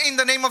 I pray in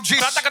the name of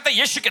Jesus. प्रार्थना करते हैं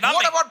यीशु के नाम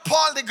What में। about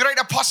Paul, the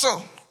great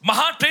apostle?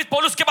 महान प्रेरित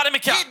पौलुस के बारे में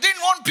क्या? He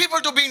didn't want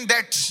people to be in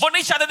debt. वो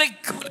नहीं चाहते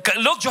थे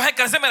लोग जो है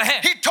कर्जे में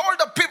रहें। He told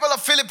the people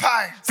of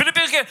Philippi,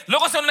 Philippi के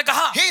लोगों से उन्होंने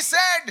कहा, he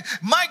said,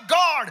 my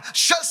God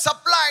shall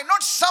supply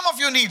not some of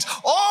your needs,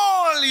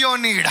 all your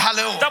need.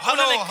 Hello. तब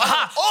उन्होंने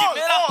कहा कि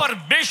मेरा All.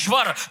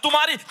 परमेश्वर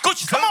तुम्हारी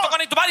कुछ जरूरतों को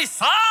नहीं, तुम्हारी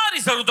सारी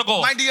जरूरतों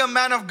को। My dear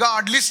man of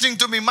God listening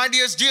to me, my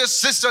dear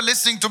sister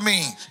listening to me,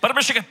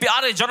 परमेश्वर के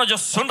प्यारे जनों जो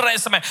सुन रहे हैं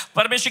इस समय,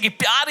 परमेश्वर की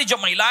प्यारी जो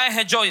महिलाएं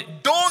हैं जो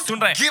don't सुन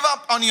रहे हैं, give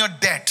up on your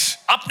debt.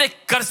 अपने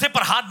कर्जे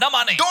पर हाथ न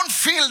माने। Don't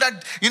feel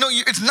that,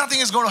 it's nothing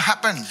is going to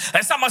happen.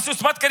 ऐसा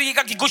महसूस मत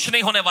करिएगा कि कुछ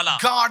नहीं होने वाला।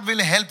 God will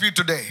help you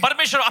today.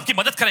 परमेश्वर आपकी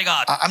मदद करेगा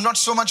आज। I'm not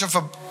so much of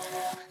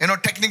a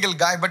technical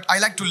guy, but I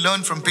like to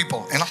learn from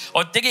people,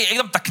 और देखिए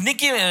एकदम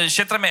तकनीकी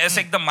क्षेत्र में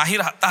ऐसे एकदम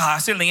माहिर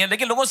हासिल नहीं है,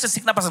 लेकिन लोगों से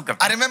सीखना पसंद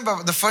करता I remember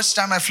the first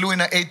time I flew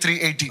in a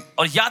A380.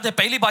 और याद है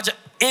पहली बार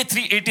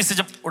A380 से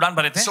जब उड़ान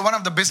भरे थे, So one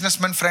of the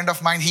businessmen friend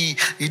of mine,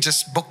 he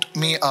just booked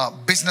me a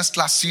business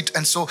class seat,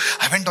 and so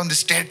I went on the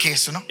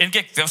staircase, इनके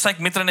एक व्यवसायिक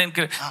मित्र ने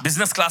इनके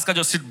बिजनेस क्लास का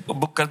जो सीट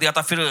बुक कर दिया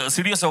था, फिर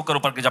सीढ़ियों से होकर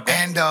ऊपर के जब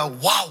गए and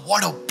wow,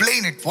 what a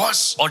plane it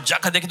was. और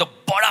जाकर देखे तो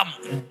बड़ा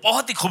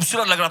बहुत ही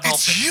खूबसूरत लग रहा था,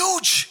 It's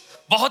huge.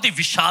 बहुत ही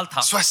विशाल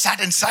था। So I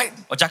sat inside.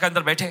 और जाकर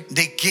अंदर बैठे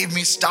They gave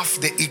me stuff,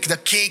 they eat the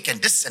cake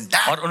and this and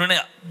that. और उन्होंने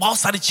बहुत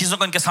सारी चीजों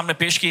को इनके सामने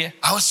पेश किए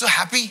I was so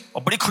happy,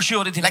 और बड़ी खुशी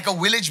हो रही थी, like a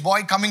village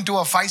boy coming to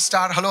a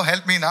 5-star. Hello,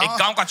 help me now. एक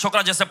गांव का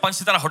छोकरा जैसे 5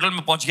 सितारा होटल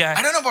में पहुंच गया I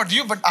है। don't know about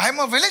you, but I'm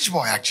a village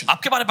boy actually.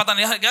 आपके बारे में पता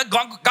नहीं है,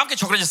 गांव के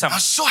छोकरे जैसे I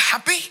was so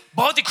happy.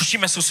 बहुत ही खुशी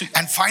महसूस हुई।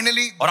 And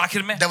finally, और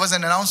आखिर में there was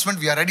an announcement,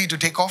 we are ready to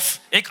take off.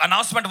 एक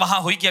अनाउंसमेंट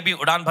वहां हुई कि अभी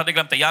उड़ान भरने के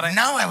लिए हम तैयार हैं।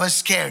 Now I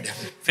was scared.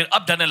 फिर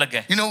अब डरने लग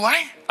गए। You know why?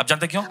 अब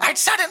जानते क्यों? I'd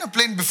sat in a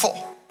plane before,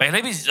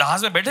 पहले भी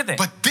जहाज में बैठे थे,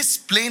 but this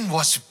plane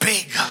was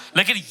big.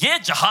 लेकिन ये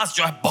जहाज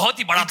जो है बहुत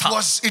ही बड़ा था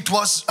It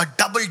was a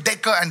double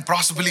decker and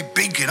possibly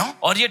big,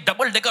 और ये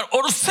डबल डेकर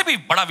और उससे भी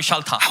बड़ा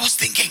विशाल था। I was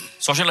thinking,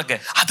 सोचने लग गए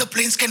other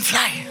planes can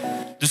fly,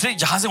 दूसरी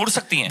जहाजें उड़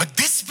सकती हैं, but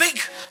this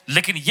big,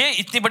 लेकिन ये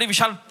इतनी बड़ी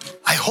विशाल,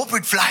 I hope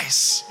it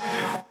flies.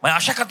 मैं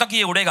आशा करता हूँ कि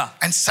ये उड़ेगा।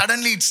 And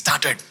suddenly it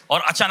started.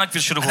 और अचानक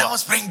फिर शुरू And I हुआ।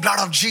 was praying blood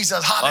of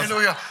Jesus,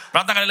 hallelujah.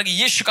 प्रार्थना करने लगी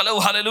यीशु का लहू,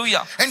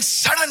 हालेलुया। And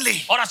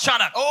suddenly, और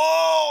अचानक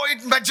oh,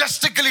 it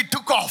majestically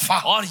took off.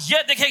 और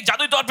ये देखिए एक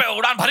जादुई तौर पे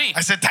उड़ान भरी।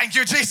 I said, thank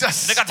you,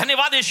 Jesus. देखा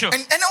धन्यवाद यीशु।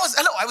 And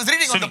I was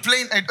reading on the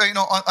plane,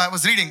 I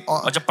was reading,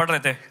 और जब पढ़ रहे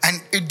थे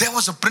and there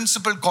was a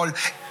principle called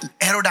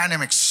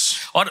aerodynamics.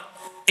 और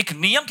एक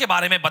नियम के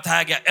बारे में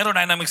बताया गया,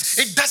 aerodynamics.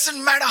 It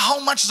doesn't matter how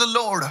much the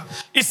load.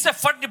 इससे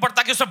फर्क नहीं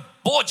पड़ता कि उसमें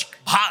बोझ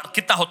भार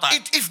कितना होता है,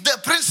 If the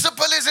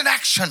principle is in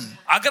action,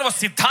 अगर वो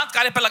सिद्धांत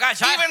कार्य पर लगाया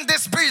जाए even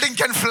this building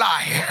can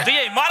fly. तो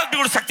ये इमारत भी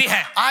उड़ सकती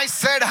है। I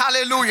said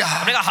hallelujah.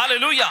 हमने कहा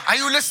hallelujah. Are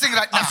you listening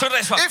right now? आप सुन रहे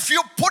हैं इस वक्त? If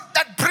you put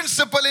that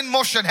principle in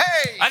motion,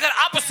 hey, अगर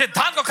आप उस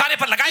सिद्धांत को कार्य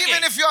पर लगाएंगे,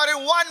 even if you are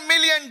in $1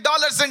 million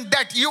in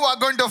debt, you are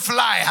going to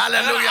fly. अगर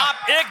Hallelujah.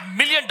 आप $1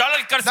 मिलियन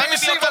के कर्जे Now में you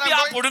भी see हो तो where भी I'm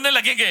आप going? उड़ने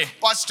लगेंगे।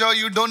 Pastor,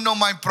 you don't know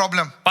my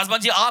problem. Paswan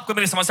ji आपको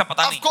मेरी समस्या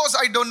पता Of नहीं, course,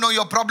 I don't know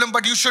your problem,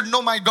 but you should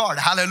know my God.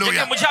 Hallelujah.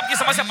 लेकिन मुझे आपकी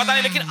समस्या पता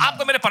नहीं, लेकिन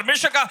आपको मेरे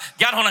परमेश्वर का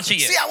ज्ञान होना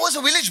चाहिए। See, I was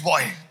a village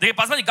boy. देखिए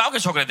पासवान जी गांव के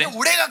छोकरे थे,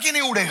 उड़ेगा कि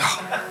नहीं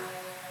उड़ेगा?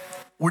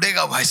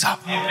 उड़ेगा भाई साहब.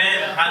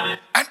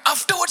 And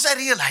afterwards I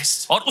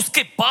realized और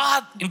उसके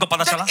बाद इनको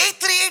पता that चला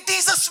A380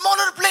 is a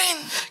smaller plane.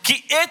 कि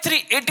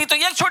A380 तो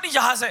ये एक छोटी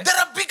जहाज है, There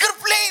are bigger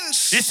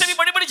planes. इससे भी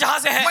बड़ी बड़ी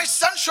जहाजें हैं। My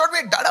son showed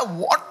me, Dada,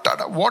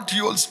 what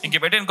you also. इनके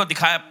बेटे इनको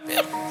दिखाया,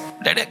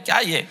 डैडी क्या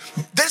ये?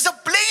 There's a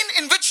plane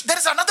in which there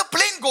is another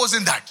plane goes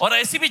in that. और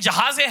ऐसी भी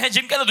जहाजें हैं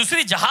जिनके अंदर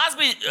दूसरी जहाज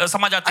भी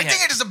समा जाती I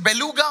think है। it is a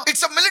beluga.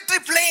 It's a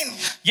military plane.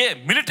 ये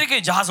मिलिट्री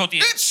की जहाज होती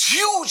है, It's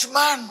huge,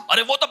 man.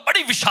 अरे वो तो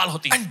बड़ी विशाल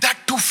होती है, And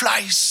that too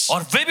flies.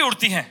 और वे भी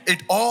उड़ती हैं।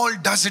 It all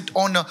does it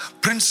on a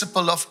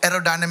principle of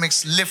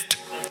aerodynamics lift.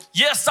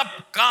 ये सब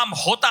काम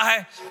होता है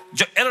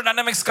जो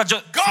एरोडायनामिक्स का जो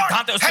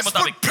सिद्धांत है God उसके has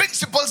मुताबिक। put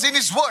principles in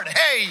His word.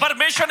 Hey,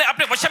 परमेश्वर ने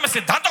अपने वचन में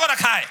सिद्धांतों को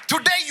रखा है।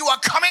 today you are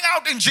coming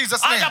out in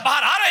Jesus' आज name. आप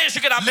बाहर आ रहे हैं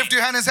यीशु के नाम में। Lift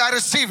your hand and say, I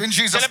receive in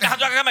Jesus' चलिए अपने name. हाथ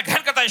जोड़कर मैं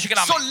ग्रहण करता हूं यीशु के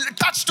नाम So में।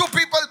 touch two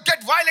people,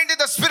 get violent in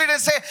the spirit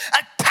and say,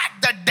 attack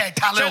that debt.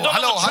 चलिए Hello, दोनों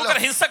hello, को छूकर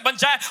hello. हिंसक बन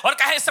जाए और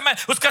कहे इस समय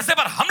उस कर्जे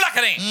पर हमला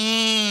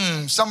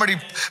करें। Somebody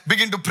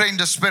begin to pray in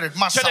the spirit.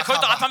 चलिए कोई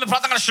तो आत्मा में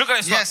प्रार्थना करना शुरू करें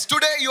इस वक्त। Yes,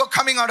 today you are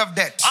coming out of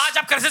debt. आज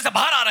आप कर्जे से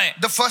बाहर आ रहे हैं।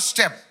 The first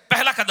step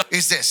पहला कदम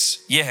is this.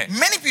 ये है।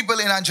 Many people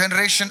in our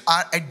generation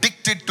are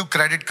addicted to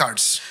credit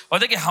cards. और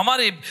देखिए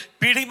हमारी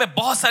पीढ़ी में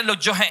बहुत सारे लोग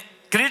जो हैं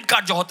क्रेडिट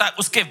कार्ड जो होता है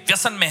उसके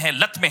व्यसन में है,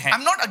 लत में है।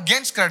 I'm not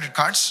against credit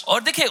cards.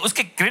 और देखिए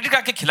उसके क्रेडिट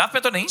कार्ड के खिलाफ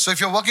में तो नहीं। So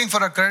if you're working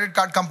for a credit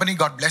card company,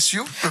 God bless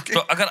you. Okay. तो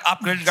अगर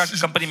आप क्रेडिट कार्ड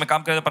कंपनी में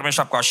काम करें तो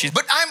परमेश्वर आपको आशीष।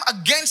 But I'm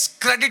against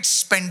credit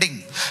spending.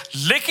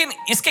 लेकिन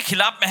इसके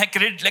खिलाफ में है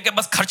क्रेडिट लेके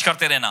बस खर्च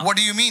करते रहना। What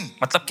do you mean?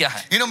 मतलब क्या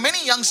है? You know,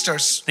 many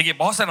youngsters, देखिए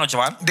बहुत सारे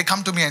नौजवान they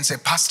come to me and say,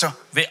 Pastor,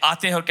 वे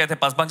आते हैं और कहते हैं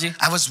Paswan ji,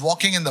 I was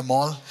walking in the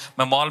mall.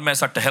 मैं मॉल में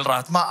ऐसा टहल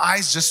रहा था। My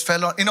eyes just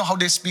fell on. You know how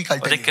they speak?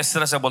 I'll और tell देख you. किस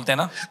तरह से बोलते हैं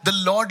ना, The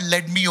Lord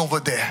led me over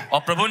there. और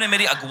प्रभु ने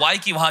मेरी अगुवाई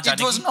की वहां It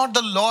जाने was की। not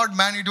the Lord,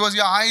 man. It was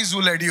your eyes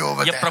who led you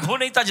over ये there. प्रभु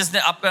नहीं था जिसने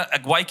आपका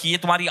अगुवाई की, ये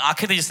तुम्हारी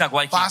आंखें थी जिसने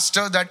अगुवाई की।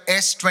 Pastor, that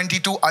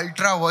S22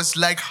 Ultra was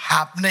like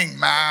happening,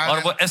 man.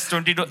 और वो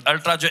S22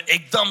 अल्ट्रा जो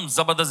एकदम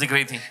जबरदस्त दिख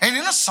रही थी। And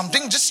you know,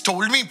 something just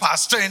told me,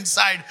 Pastor,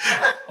 inside.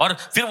 और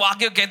फिर वो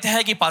आगे कहते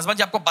हैं कि पासवान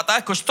जी आपको पता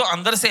है कुछ तो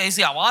अंदर से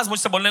ऐसी आवाज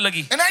मुझसे बोलने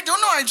लगी। And I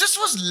don't know, I just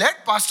was led,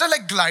 Pastor,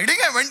 like gliding.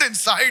 I went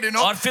inside, you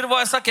know. और फिर वो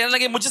ऐसा कहने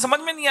लगे, मुझे समझ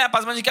में नहीं आया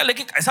पासवान जी क्या,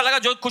 लेकिन ऐसा लगा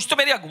जो कुछ तो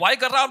मेरी अगुवाई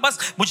कर रहा है और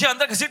बस मुझे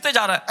अंदर घसीटते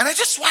जा रहा है। And I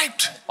just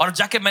swiped. और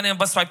जाके मैंने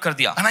बस स्वाइप कर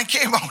दिया And I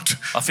came out.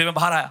 और फिर मैं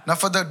बाहर आया। Now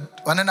for the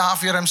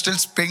 1.5 years, I'm still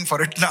paying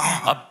for it now.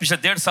 अब पिछले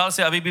 1.5 साल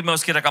से अभी भी मैं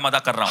उसकी रकम अदा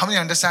कर रहा How हूँ। many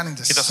are understanding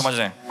ये तो this? समझ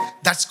रहे हैं।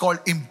 That's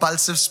called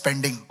impulsive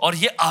spending. और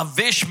ये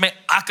आवेश में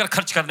आकर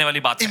खर्च करने वाली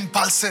बात है।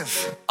 Impulsive.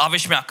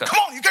 आवेश में आकर।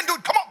 Come on, you can do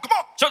it. Come on, come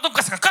on. चलो तुम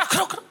कर सकते,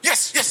 करो करो।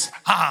 Yes, yes.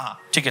 हाँ हाँ हाँ,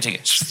 ठीक है ठीक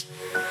है,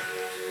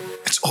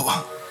 It's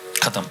over.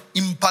 खत्म।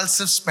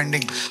 Impulsive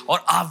spending.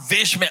 और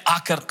आवेश में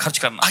आकर खर्च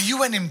करना। Are you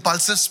an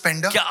impulsive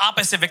spender? क्या आप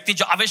ऐसे व्यक्ति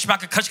जो आवेश में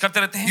आकर खर्च करते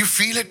रहते हैं? You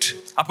feel it.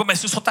 आपको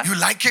महसूस होता है? You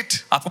like it.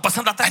 आपको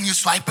पसंद आता And है? you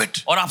swipe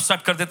it. और आप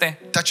स्वाइप कर देते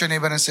हैं? Touch your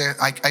neighbor and say,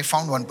 I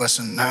found one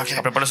person. Okay.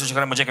 अपने पड़ोसी से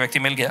करें, मुझे एक व्यक्ति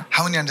मिल गया।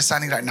 How many are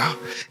understanding right now?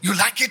 You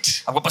like it.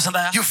 आपको पसंद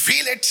आया? You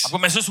feel it. आपको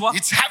महसूस हुआ?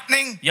 It's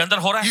happening. ये अंदर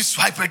हो रहा You है?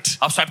 swipe it.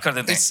 आप स्वाइप कर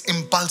देते हैं। It's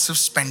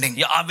impulsive spending.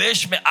 ये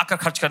आवेश में आकर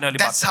खर्च करने वाली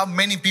बात That's है। how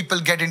many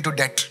people get into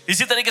debt.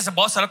 इसी तरीके से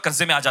बहुत सारे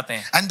कर्जे में आ जाते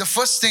हैं। And the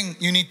first thing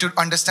you need to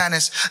understand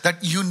is that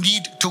you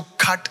need to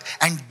cut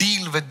and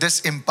deal with this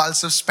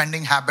impulsive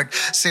spending habit.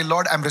 Say,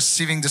 Lord, I'm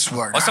receiving this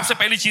word. और सबसे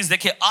पहली चीज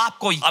देखिए,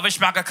 आपको आवेश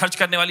में आकर खर्च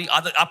करने वाली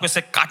आदत आपको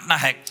इसे काटना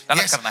है,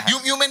 अलग Yes, करना है।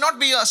 you may not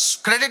be a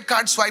credit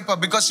card swiper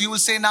because you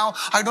will say now,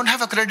 I don't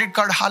have a credit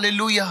card.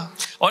 Hallelujah.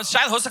 और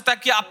शायद हो सकता है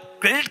कि आप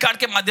क्रेडिट कार्ड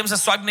के माध्यम से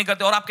स्वाइप नहीं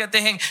करते और आप कहते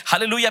हैं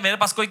हालेलुया मेरे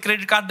पास कोई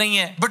क्रेडिट कार्ड नहीं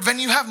है। But when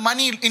you have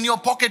money in your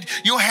pocket,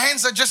 your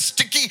hands are just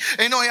sticky.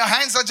 You know, your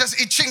hands are just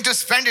itching to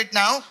spend it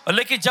now.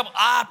 लेकिन जब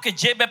आपके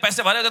जेब में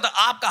पैसे भरे होते हैं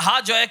तो आपका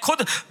हाथ जो है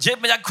खुद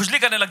जेब में जाकर खुजली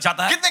करने लग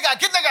जाता है। कितने का?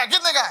 कितने का?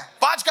 कितने का?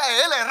 5 का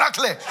है, ले रख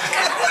ले।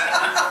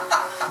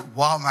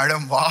 वाह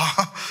मैडम,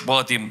 वाह।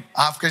 बहुत ही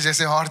आपके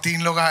जैसे और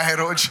 3 लोग आए हैं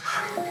रोज।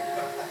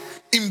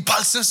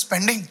 Impulsive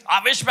spending.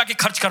 आवेश में आके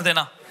खर्च कर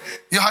देना।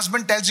 Your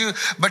husband tells you,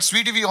 but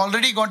sweetie, we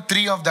already got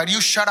 3 of that.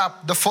 You shut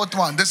up. The 4th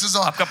one. This is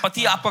all. आपका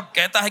पति आपको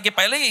कहता है कि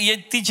पहले ये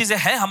 3 चीजें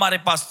हैं हमारे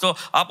पास, तो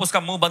आप उसका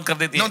मुंह बंद कर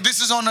देती No, हैं।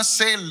 this is on a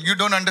sale. You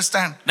don't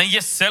understand. नहीं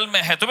ये सेल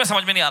में है, तुम्हें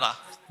समझ में नहीं आ रहा।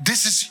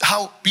 This is how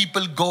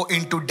people go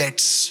into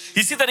debts.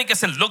 इसी तरीके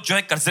से लोग जो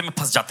है कर्जे में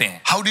फंस जाते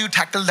हैं। How do you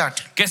tackle that?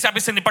 कैसे आप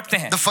इससे निपटते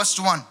हैं? The first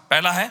one.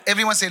 पहला है,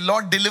 Everyone say,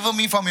 Lord, deliver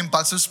me from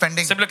impulsive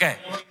spending. सब लोग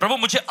कहें प्रभु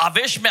मुझे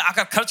आवेश में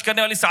आकर खर्च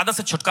करने वाली इस आदत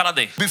से छुटकारा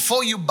दे।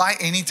 Before you buy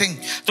anything,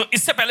 तो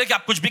इससे पहले कि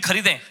आप कुछ भी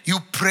खरीदें,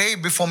 you pray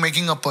before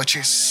making a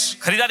purchase.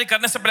 खरीदारी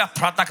करने से पहले आप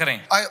प्रार्थना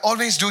करें। I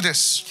always do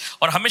this.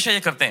 और हमेशा ये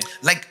करते हैं।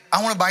 Like,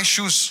 I want to buy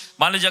shoes.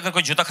 मान लीजिए अगर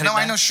कोई जूता Now, खरीदना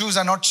I know है, shoes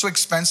are not so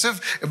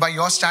expensive. By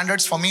your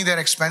standards, for me,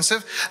 they're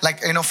expensive. Like,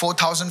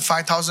 4,000,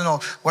 5,000 or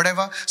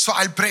whatever. So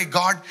I'll pray,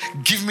 God,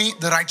 give me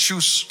the right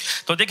shoes.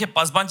 तो देखिए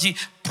पासवान जी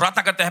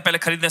प्रार्थना करते हैं पहले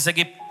खरीदने से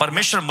कि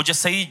परमेश्वर मुझे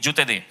सही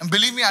जूते दे, And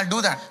believe me, I'll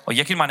do that. और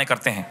यकीन माने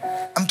करते हैं।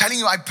 I'm telling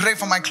you, I pray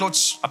for my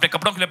clothes. अपने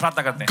कपड़ों के लिए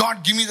प्रार्थना करते हैं,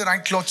 God, give me the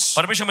right clothes.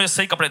 परमेश्वर मुझे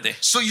सही कपड़े दे।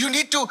 So you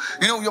need to,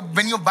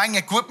 when you're buying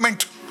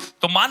equipment,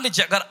 तो मान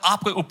लीजिए अगर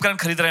आप कोई उपकरण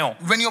खरीद रहे हो,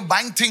 when you're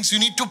buying things, you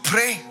need to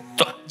pray.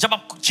 तो जब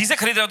आप चीजें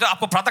खरीद रहे हो तो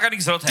आपको प्रार्थना करने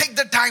की जरूरत है। Take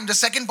the time. The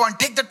second point,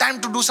 take the time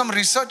to do some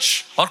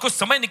research. और कुछ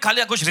समय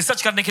निकालिए कुछ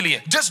रिसर्च करने के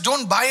लिए। Just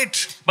don't buy it.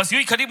 बस यूं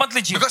ही खरीद मत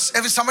लीजिए, Because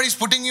if somebody's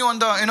putting you on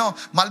the,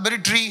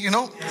 mulberry tree,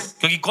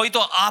 क्योंकि कोई तो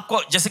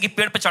आपको जैसे कि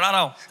पेड़ पे चढ़ा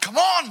रहा हो, come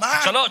on,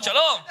 man. चलो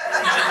चलो,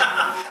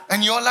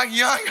 And you're like,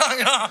 yeah.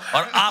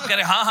 और आप कह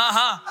रहे हाँ हाँ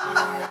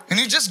हाँ, And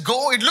you just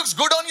go. It looks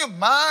good on you,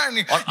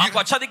 man. और आपको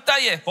अच्छा दिखता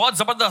है ये बहुत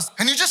जबरदस्त,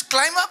 And you just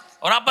climb up.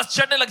 और आप बस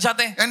चढ़ने लग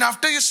जाते हैं। And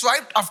after you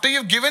swiped, after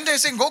you've given, they're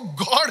saying, oh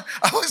God,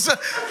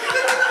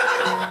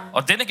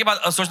 और देने के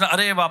बाद सोचना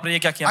अरे बाप रे ये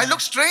क्या किया I मैंने?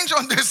 look strange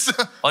on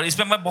this. और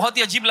इसमें मैं बहुत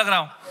ही अजीब लग रहा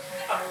हूँ।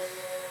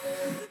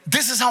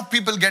 This is how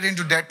people get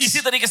into debt. इसी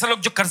तरीके से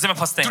लोग जो कर्जे में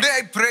फंसते हैं। Today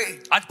I pray.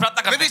 आज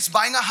प्रार्थना करते Maybe it's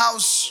buying a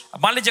house. हैं।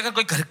 मान लीजिए अगर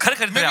कोई घर खरीद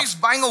रहे Maybe हैं, it's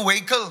buying a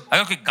vehicle.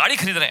 अगर कोई गाड़ी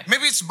खरीद रहे हैं,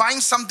 Maybe it's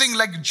buying something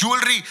like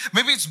jewelry.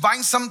 Maybe it's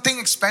buying something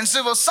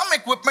expensive or some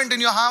equipment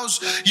in your house.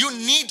 You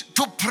need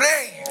to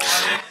pray.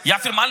 या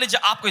फिर मान लीजिए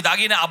आप कोई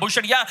दागिने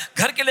आभूषण या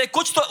घर के लिए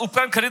कुछ तो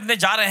उपकरण खरीदने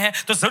जा रहे हैं,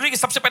 तो जरूरी कि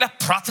सबसे पहले आप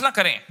प्रार्थना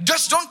करें।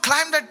 Just don't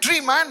climb that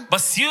tree, man.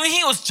 बस यूं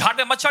ही उस झाड़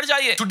में मत चढ़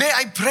जाइए। Today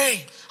I pray.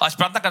 आज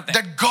प्रार्थना करते हैं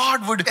that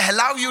God would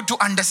allow you to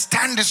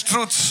understand these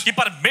truths. कि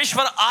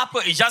परमेश्वर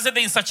आपको इजाजत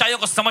दे इन सच्चाइयों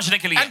को समझने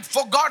के लिए. And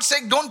for God's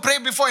sake, don't pray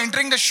before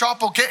entering the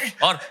shop, okay?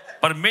 और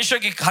परमेश्वर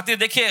की खातिर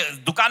देखिए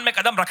दुकान में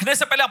कदम रखने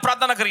से पहले आप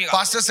प्रार्थना न करिएगा.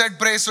 Pastor said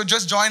pray, so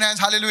just join hands.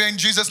 Hallelujah in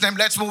Jesus' name.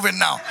 Let's move in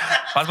now.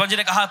 Paswan ji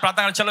ने कहा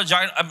प्रार्थना कर चलो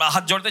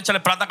हाथ जोड़ते चले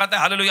प्रार्थना करते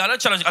हैं हालेलुया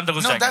चलो अंदर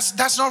घुस No, जाएंगे.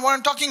 that's not what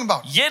I'm talking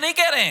about. ये नहीं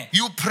कह रहे हैं.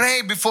 You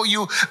pray before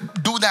you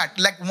do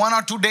that, like 1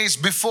 or 2 days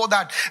before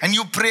that, and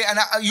you pray, and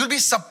you'll be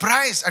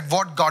surprised at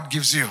what God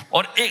gives you.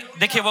 और एक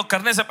देखिए वो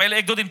करने से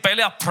पहले 1-2 दिन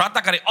पहले आप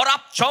प्रार्थना करें और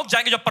आप चौंक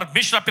जाएंगे जो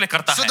परमेश्वर आपके लिए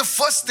करता So है. the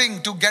first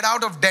thing to get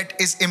out of debt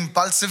is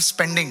impulsive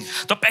spending.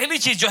 तो पहली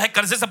चीज जो है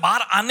कर्जे से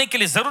बाहर आने के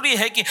लिए जरूरी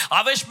है कि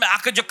आवेश में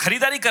आकर जो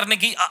खरीदारी करने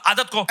की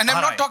आदत को And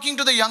I'm not talking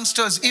to the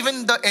youngsters,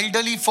 even the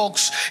elderly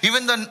folks,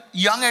 even the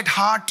young at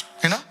heart,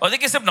 you know. और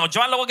देखिए सिर्फ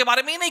नौजवान लोगों के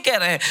बारे में ही नहीं कह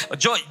रहे हैं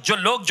जो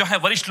लोग जो है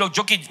वरिष्ठ लोग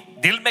जो कि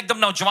दिल में एकदम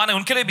नौजवान है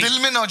उनके लिए भी दिल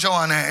में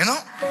नौजवान है, you know.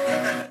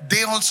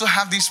 They also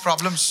have these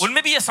problems.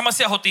 उनमें भी ये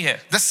समस्या होती है.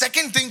 The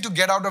second thing to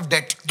get out of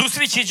debt.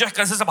 दूसरी चीज जो है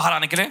कर्जे से बाहर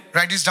आने के लिए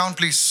Write this down,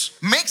 please.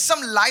 Make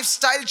some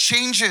lifestyle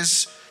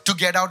changes to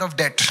get out of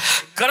debt.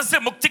 कर्ज से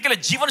मुक्ति के लिए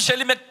जीवन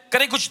शैली में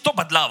करें कुछ तो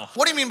बदलाव.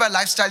 What do you mean by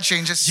lifestyle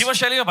changes? जीवन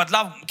शैली में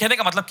बदलाव कहने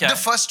का मतलब क्या The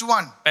है? first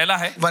one, पहला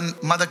है one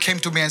mother came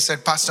to me and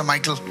said, Pastor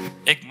Michael,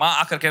 एक माँ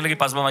आकर कहने लगी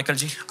Paswan Michael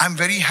ji I'm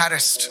very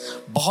harassed.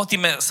 बहुत ही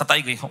मैं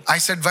सताई गई हूँ. I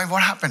said, why,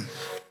 what happened?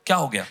 क्या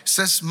हो गया?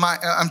 Says,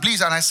 and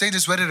please, and I say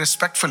this very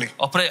respectfully.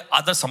 और पूरे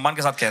आदर सम्मान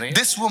के साथ कह रही है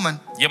This woman,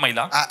 ये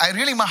महिला I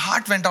really, my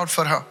heart went out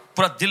for her.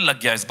 पूरा दिल लग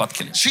गया इस बात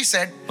के लिए. She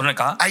said, उन्होंने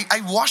कहा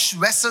I wash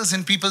vessels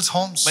in people's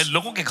homes. मैं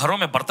लोगों के घरों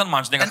में बर्तन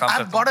मांजने का And काम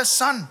I've करता got हूँ a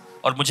son.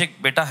 और मुझे एक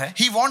बेटा है.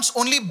 He wants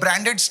only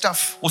branded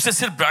stuff. उसे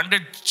सिर्फ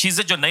ब्रांडेड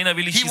चीजें जो नई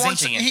नवीली He चीजें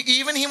wants, चाहिए.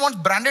 he wants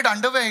branded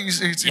underwear.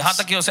 यहाँ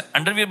तक कि उसे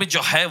अंडरवियर भी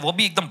जो है वो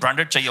भी एकदम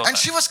ब्रांडेड चाहिए होता And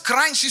है. she was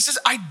crying. She says,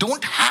 I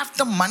don't have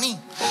the money.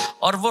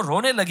 और वो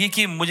रोने लगी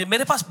कि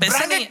मेरे पास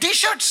पैसे नहीं. Branded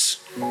t-shirts.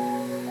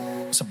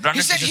 He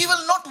branded said he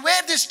will not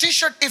wear this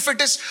t-shirt if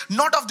it is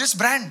not of this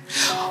brand.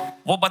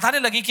 वो बताने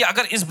लगी कि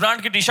अगर इस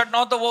ब्रांड की टी शर्ट ना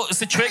हो तो वो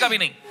इसे छुएगा भी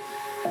नहीं.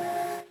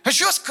 And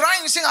she was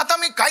crying, saying, Ata,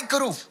 मैं काय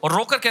करूं? और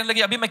रोकर कहने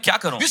लगी अभी मैं क्या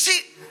करूं? You see,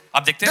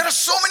 आप देखते there हैं are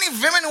so many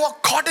women who are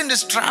caught in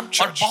this trap, और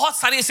church. बहुत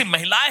सारी ऐसी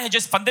महिलाएं हैं जो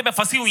इस फंदे में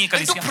फंसी हुई हैं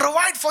And to कलीसिया.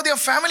 provide for their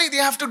family,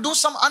 they have to do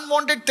some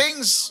unwanted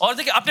things. और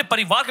देखिए अपने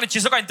परिवार के लिए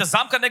चीजों का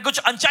इंतजाम करने कुछ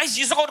अनचाही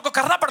चीजों को उनको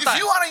करना पड़ता If है.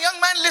 you are a young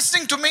man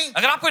listening to me,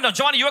 अगर आप कोई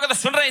नौजवान युवक है तो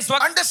सुन रहे हैं इस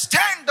वक्त,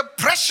 understand the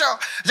pressure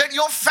that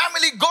your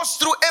family goes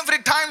through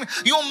every time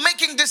you're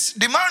making these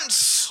demands.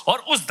 और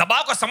उस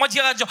दबाव को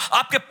समझिएगा जो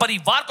आपके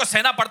परिवार को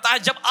सहना पड़ता है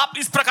जब आप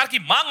इस प्रकार की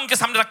मांग उनके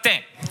सामने रखते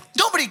हैं.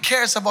 Nobody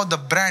cares about the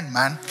brand,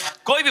 man.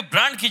 कोई भी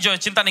ब्रांड की जो है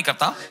चिंता नहीं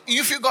करता.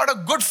 If you got a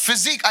good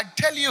physique, I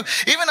tell you,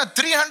 even a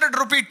 300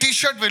 rupee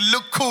t-shirt will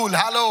look cool.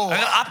 Hello.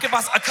 अगर आपके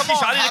पास अच्छी Come on,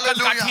 शारीरिक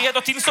hallelujah. काठी है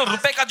तो 300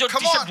 रुपए का जो Come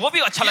टी शर्ट on. वो भी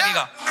अच्छा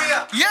लगेगा.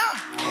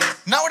 Yeah.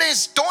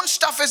 Nowadays, torn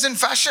stuff is in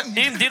fashion.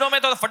 इन दिनों में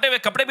तो फटे हुए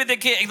कपड़े भी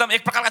देखिए एकदम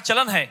एक प्रकार का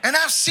चलन है. And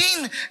I've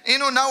seen,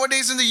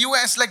 nowadays in the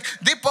US, like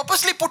they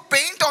purposely put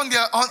paint on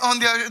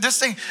their this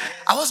thing.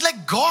 I was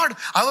like, God,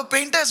 our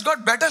painter has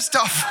got better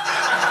stuff.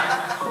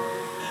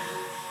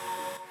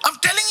 I'm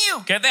telling you.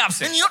 कहते हैं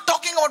आपसे When you're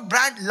talking about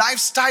brand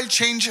lifestyle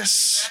changes,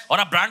 और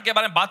आप brand के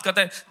बारे में बात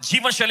करते हैं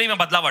जीवन शैली में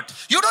बदलावट.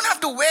 you don't have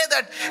to wear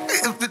that,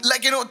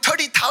 like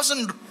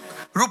 30,000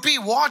 rupee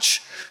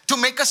watch to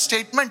make a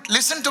statement.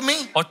 Listen to me.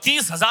 और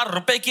 30,000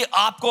 रुपए की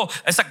आपको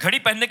ऐसा घड़ी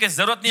पहनने की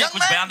जरूरत नहीं है Young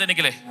कुछ man. बयान देने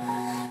के लिए.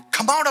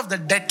 Come out of the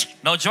debt.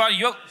 नौजवान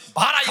युवक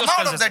बाहर आइए Come उस out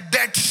कर्जे of से. that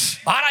debt.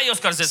 बाहर आइए उस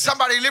कर्जे से.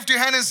 Somebody lift your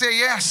hand and say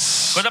yes.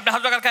 कोई अपने हाथ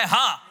पकड़ के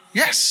हाँ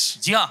Yes.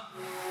 जी हाँ.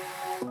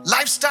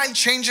 Lifestyle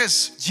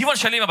changes. जीवन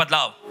शैली में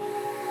बदलाव.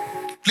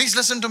 Please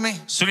listen to me.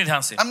 सुनिए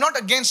ध्यान से. I'm not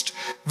against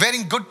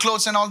wearing good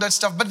clothes and all that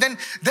stuff, but then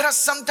there are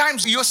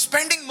sometimes you're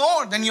spending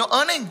more than you're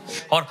earning.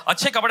 और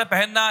अच्छे कपड़े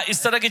पहनना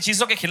इस तरह की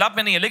चीजों के खिलाफ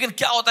में नहीं है, लेकिन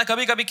क्या होता है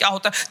कभी-कभी क्या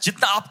होता है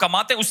जितना आप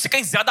कमाते हैं उससे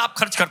कहीं ज्यादा आप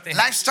खर्च करते हैं.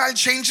 Lifestyle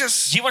changes.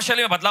 जीवन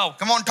शैली में बदलाव.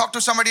 Come on, talk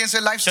to somebody and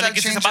say lifestyle चलिए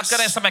किसी से बात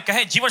करें changes. समय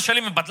कहें जीवन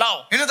शैली में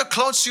बदलाव. The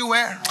clothes you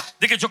wear.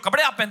 देखिए जो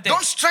कपड़े आप पहनते हैं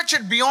Don't stretch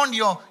it beyond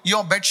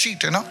your bed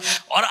sheet,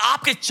 और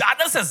आपके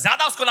चादर से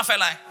ज्यादा उसको ना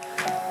फैलाएं.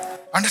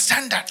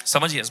 Understand that.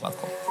 समझिए इस बात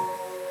को.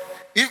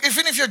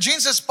 Even if your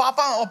jeans is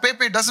Papa or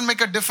Pepe, it doesn't make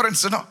a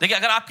difference, देखिए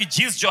अगर आपकी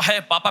जीन्स जो है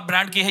पापा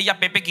ब्रांड की है या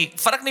पेपे की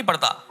फर्क नहीं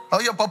पड़ता. Oh,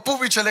 your Pappu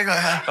bhi chalega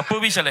hai. Pappu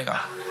भी चलेगा.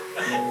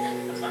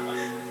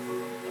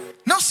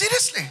 No,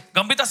 seriously.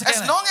 गंभीरता से कह As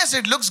रहे हैं. long as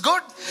it looks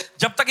good,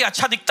 जब तक ये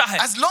अच्छा दिखता है,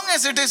 as long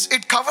as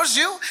it covers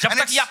you, जब and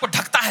तक ये आपको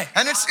ढकता है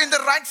and it's in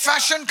the right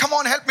fashion. Come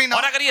on, help me now.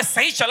 और अगर ये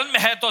सही चलन में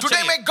है तो Today,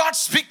 चलिए may God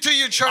speak to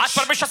you, आज church.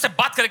 परमेश्वर से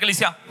बात करें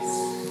कलीसिया.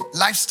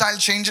 Lifestyle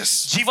changes.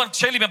 जीवन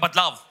शैली में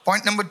बदलाव.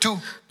 Point number 2.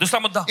 दूसरा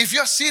मुद्दा, If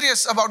you're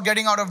serious about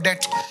getting out of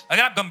debt,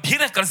 अगर आप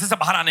गंभीर हैं कर्जे से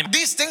बाहर आने में,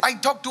 these things I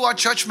talk to our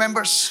church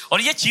members.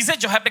 और ये चीजें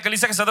जो है अपने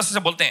कलीसिया के सदस्यों से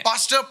बोलते हैं,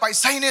 Pastor,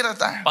 पैसा ही नहीं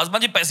रहता है.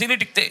 पासवान जी पैसे ही नहीं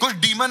टिकते, कुछ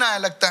demon आया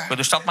लगता है. कोई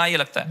दुष्टात्मा आई है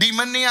लगता है.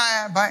 डीमन नहीं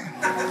आया है भाई.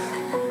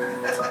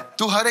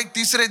 तू हर एक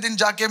तीसरे दिन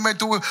जाके मैं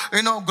तू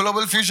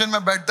ग्लोबल फ्यूजन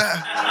में बैठता है.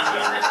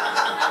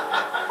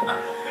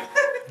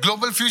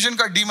 ग्लोबल फ्यूजन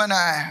का डीमन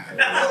आया है.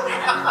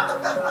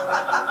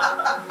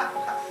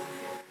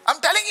 I'm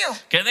telling you.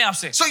 कहते हैं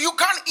आपसे, So you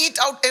can't eat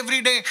out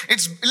every day.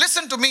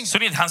 Listen to me.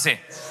 सुनिए ध्यान से,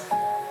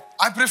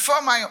 I prefer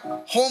my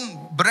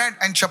home bread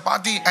and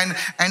chapati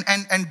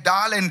and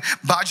dal and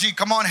bhaji.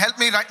 Come on, help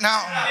me right now.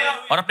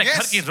 और अपने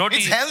घर की रोटी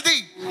it's healthy.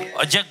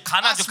 और जो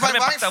खाना जो Ask घर में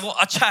my पकता है वो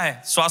अच्छा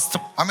है, स्वास्थ्य.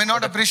 I may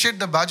not appreciate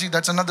the bhaji,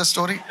 that's another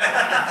story.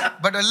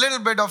 But a little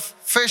bit of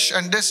fish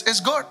and this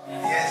is good.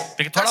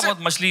 लेकिन थोड़ा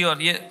बहुत मछली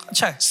और ये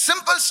अच्छा है.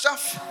 Simple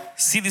stuff.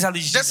 सीधी सादी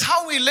That's चीजें.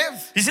 how we live.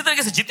 इसी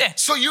तरीके से जीते हैं.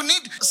 So you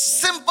need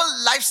simple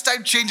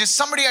lifestyle changes.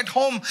 Somebody at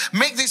home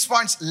make these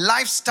points.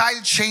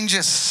 Lifestyle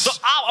changes. तो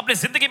आप अपनी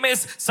जिंदगी में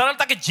इस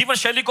सरलता के जीवन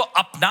शैली को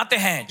अपनाते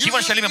हैं.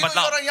 जीवन शैली में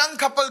बदलाव. You're a young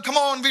couple. Come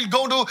on, we'll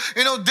go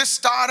to this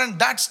star and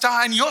that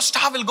star, and your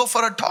star will go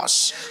for a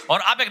toss.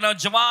 और आप एक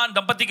नौजवान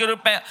दंपति के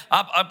रूप में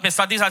आप अपने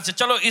साथी साथ से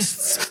चलो इस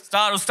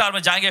स्टार उस स्टार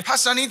में जाएंगे.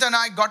 Pastor Anita and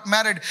I got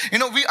married.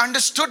 We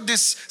understood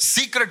these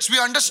secrets. We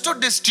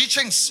understood these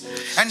teachings,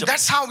 and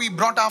that's how we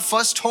brought our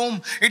first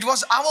home. It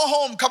was our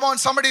home. Come on,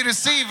 somebody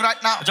receive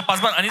right now. जब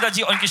पासवान अनीता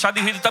जी और उनकी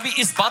शादी हुई तभी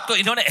इस बात को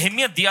इन्होंने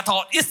अहमियत दिया था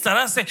और इस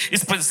तरह से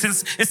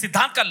इस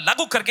सिद्धांत का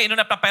लागू करके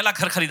इन्होंने अपना पहला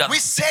घर खरीदा. We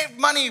saved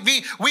money.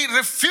 We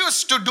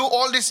refused to do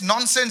all this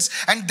nonsense,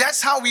 and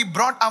that's how we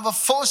brought our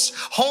first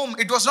home.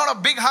 It was not a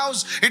big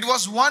house. It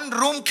was one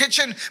room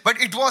kitchen,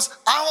 but it was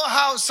our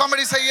house.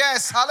 Somebody say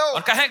yes. Hello.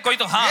 और कहें कोई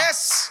तो हाँ.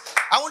 Yes.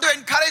 I want to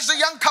encourage the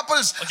young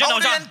couples. I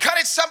want to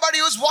encourage somebody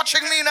who's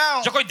watching me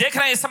now. जो कोई देख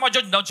रहे हैं इस समय,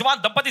 जो नौजवान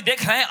दंपति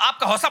देख रहे हैं,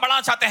 आपका हौसला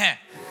बढ़ाना चाहते हैं.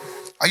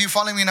 Are you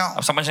following me now?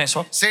 आप समझ रहे हैं इस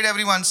वक्त? Say it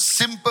everyone.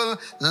 Simple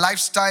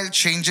lifestyle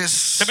changes.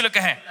 सभी लोग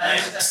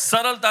कहें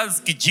सरलता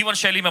की जीवन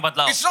शैली में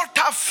बदलाव. It's not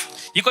tough.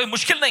 ये कोई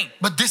मुश्किल नहीं.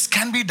 But this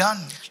can be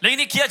done. लेकिन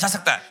ये किया जा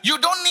सकता है. You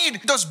don't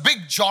need those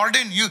big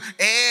Jordan,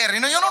 air.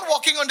 You're not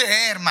walking on the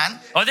air, man.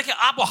 और देखिए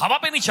आप वो हवा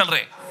पे नहीं चल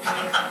रहे.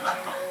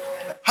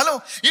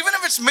 Hello, even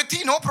if it's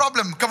Mithi, no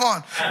problem. Come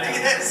on.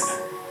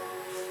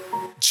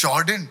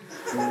 Jordan.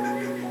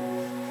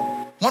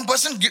 One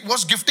person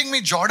was gifting me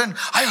Jordan.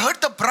 I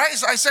heard the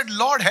price. I said,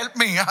 Lord, help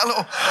me.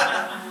 Hello.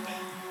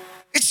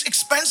 It's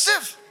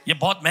expensive. ये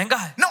बहुत महंगा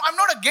है. No, I'm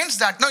not against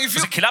that. No,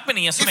 उसे खिलाफ में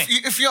नहीं है. सुने.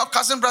 If your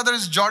cousin brother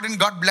is Jordan,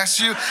 God bless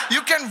you.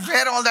 You can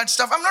wear all that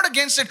stuff. I'm not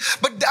against it.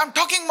 But I'm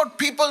talking about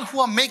people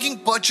who are making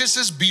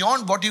purchases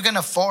beyond what you can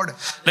afford.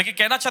 लेकिन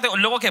कहना चाहते हैं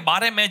उन लोगों के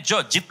बारे में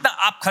जो जितना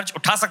आप खर्च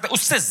उठा सकते हैं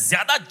उससे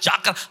ज्यादा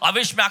जाकर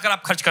आवेश में आकर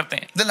आप खर्च करते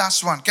हैं. The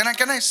last one. Can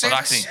I say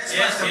this?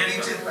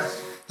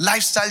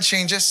 Lifestyle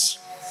changes.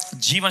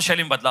 जीवन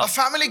शैली में बदलाव. A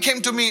family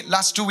came to me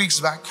last 2 weeks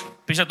back.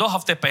 पिछले 2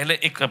 हफ्ते पहले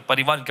एक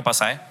परिवार इनके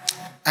पास आए.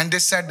 And they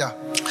said,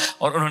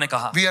 और उन्होंने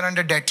कहा, we are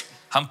under debt.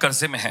 हम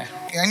कर्जे में हैं.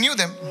 I knew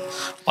them.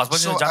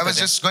 So I was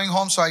just going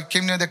home, so I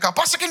came near the car.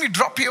 Pastor, can we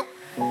drop you?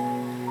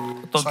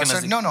 So I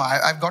said, no,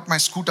 I've got my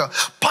scooter.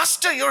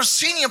 Pastor, you're a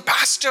senior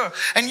pastor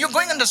and you're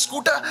going on the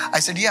scooter? I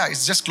said, yeah,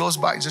 it's just close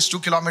by, just 2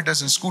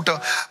 kilometers in scooter.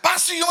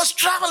 Pastor, you must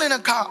travel in a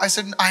car. I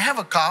said, I have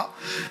a car.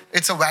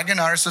 It's a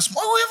Wagoner. So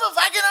small. Oh, you have a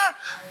Wagoner?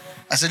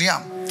 I said,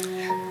 yeah.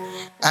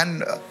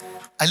 And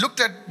I looked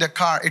at the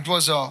car. It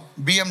was a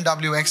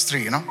BMW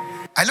X3,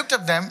 I looked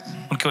at them.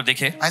 उनकी ओर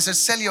देखे. I said,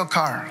 sell your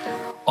car.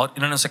 और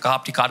इन्होंने उसे कहा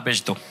अपनी car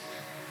बेच दो.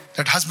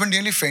 That husband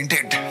nearly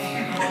fainted.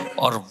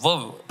 और वो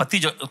पति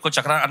जो उसको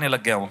चक्कर आने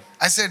लग गया वो.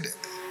 I said,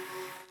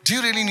 do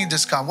you really need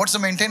this car? What's the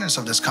maintenance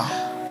of this car?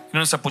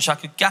 इन्होंने उससे पूछा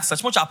कि क्या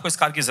सचमुच आपको इस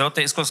कार की जरूरत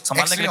है? इसको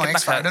संभालने के लिए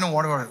कितना I don't know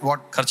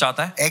what खर्चा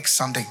आता है? X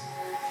something.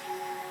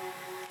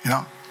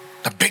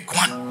 The big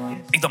one.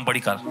 एकदम बड़ी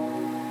car.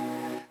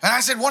 And I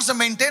said, what's the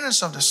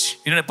maintenance of this?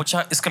 इन्होंने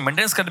पूछा इसका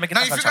मेंटेनेंस करने में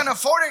Now, कितना if you खर्चा can आता है?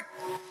 afford it,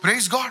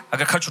 praise God.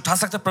 अगर खर्च उठा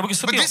सकते हैं प्रभु की But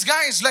स्तुति हो. this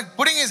guy is like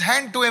putting his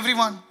hand to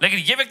everyone. लेकिन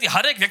ये व्यक्ति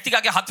हर एक व्यक्ति का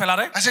आगे हाथ फैला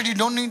रहे हैं. I said, you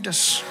don't need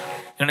this.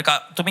 इन्होंने कहा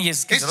तुम्हें ये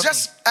इसकी It's जरूरत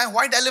just a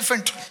white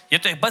elephant. नहीं. ये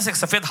तो बस एक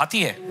सफेद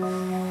हाथी है.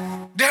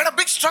 They had a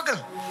big struggle.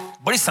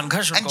 बड़ी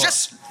संघर्ष And उनको.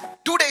 just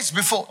 2 days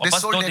before, they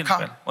बस sold 2 their दिन car.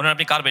 पहले उन्होंने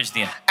अपनी कार बेच दी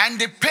है. And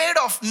they paid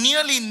off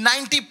nearly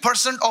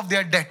 90% of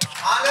their debt.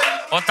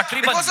 और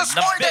तकरीबन It was a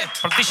small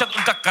debt. 90%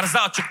 उनका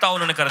कर्जा चुकता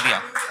उन्होंने कर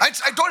दिया.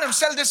 I told him,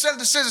 sell this.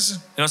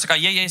 इन्होंने कहा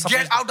ये सब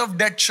Get out of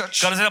debt,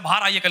 church. कर्जे से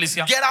बाहर आइए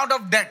कलीसिया. Get out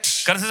of debt.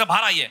 कर्जे से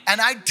बाहर आइए.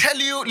 And I tell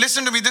you,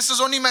 listen to me, this is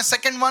only my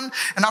second one.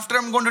 And after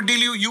I'm going to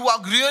deal you are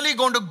really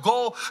going to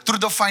go through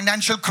the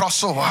financial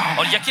crossover.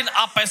 और यकीन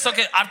आप पैसों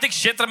के आर्थिक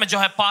क्षेत्र में जो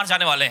है पार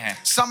जाने वाले हैं.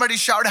 Somebody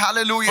shout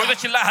hallelujah. कोई तो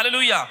चिल्ला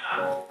hallelujah.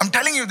 I'm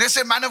telling you, they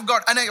say man of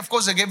God. And of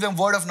course I gave them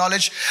word of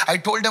knowledge. I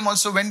told them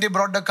also when they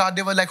brought the car,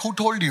 they were like, who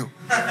told you?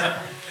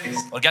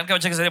 और ज्ञान के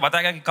वचन के जरिए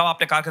बताया गया कि कब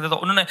आपने कार खरीदा तो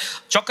उन्होंने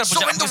चौककर So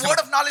पूछा. when the word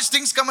of knowledge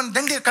things come and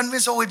then they're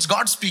convinced, oh, it's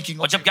God speaking.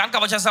 और जब ज्ञान का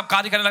वचन सब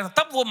कार्य करने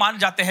लगता तब वो मान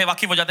जाते हैं,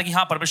 वाकिफ हो जाते हैं कि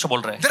हाँ परमेश्वर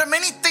बोल रहे हैं. There are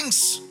many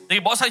things. देखिए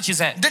बहुत सारी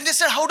चीजें हैं. Then they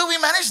said, how do we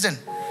manage then?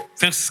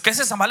 फिर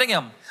कैसे संभालेंगे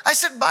हम? I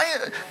said,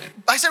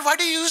 why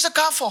do you use the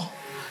car for?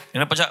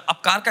 इन्होंने पूछा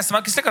आप कार का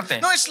इस्तेमाल किससे करते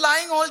हैं? No, it's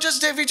lying all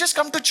just there. We just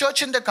come to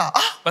church in the car.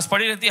 बस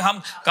पड़ी रहती है,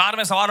 हम कार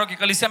में सवार होकर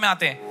कलीसिया में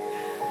आते हैं.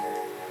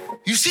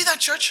 You see that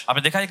church?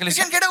 आपने देखा है You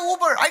कलीसिया? can get an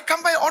Uber. I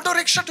come by auto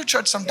rickshaw to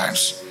church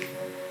sometimes.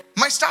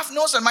 My staff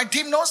knows that. My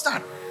team knows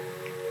that.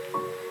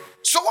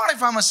 So what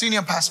if I'm a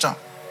senior pastor?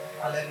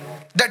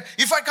 That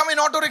if I come in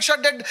auto rickshaw,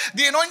 that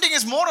the anointing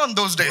is more on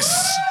those days.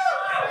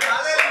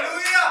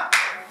 Hallelujah.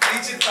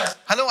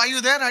 Hello, are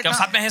you there right क्या now?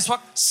 साथ में है इस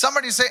वक्त?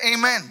 Somebody say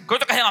amen. कोई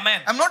तो कहे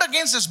आमेन. I'm not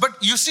against this, but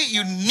you see,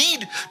 you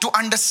need to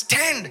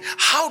understand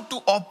how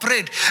to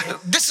operate.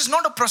 This is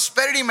not a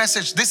prosperity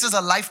message. This is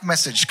a life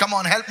message. Come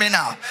on, help me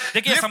now.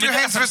 देखिए Lift your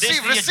hands,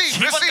 receive, receive,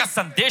 जीवन का receive.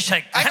 संदेश है.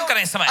 ग्रहण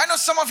करें इस समय. I know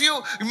some of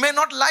you may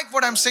not like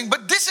what I'm saying,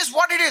 but this is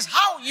what it is.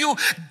 How you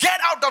get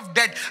out of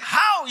debt.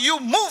 How you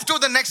move to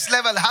the next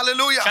level.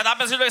 Hallelujah. शायद आप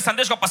में से लोग इस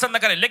संदेश को पसंद न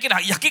करें, लेकिन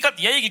हकीकत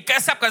यही है कि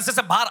कैसे आप कर्जे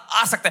से बाहर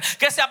आ सकते हैं,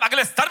 कैसे आप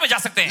अगले स्तर में जा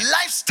सकते हैं.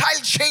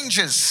 Lifestyle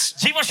changes.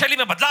 जीवन शैली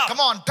में बदलाव. Come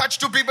on, touch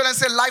two people and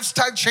say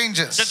lifestyle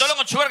changes. जो लोगों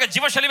को छुआ कर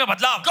जीवन शैली में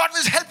बदलाव. God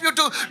will help you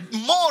to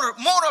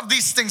more of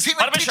these things. He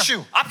will teach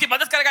you. आपकी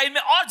मदद करेगा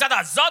इनमें और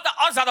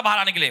ज्यादा बाहर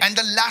आने के लिए. And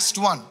the last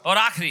one और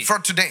आखिरी for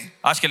today.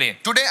 आज के लिए.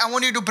 Today I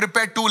want you to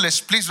prepare two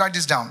lists. Please write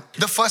this down.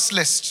 The first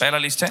list. पहला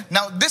लिस्ट है.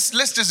 Now this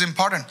list is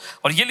important.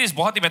 और ये लिस्ट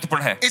बहुत ही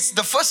महत्वपूर्ण है. It's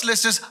the first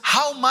list is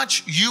how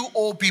much you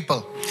owe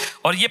people.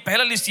 और ये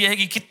पहला लिस्ट ये है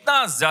कि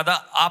कितना ज्यादा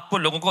आपको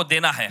लोगों को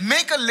देना है.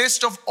 Make a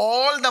list of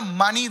all the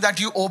money that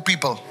you owe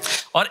people.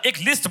 और एक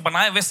लिस्ट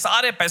बनाए वे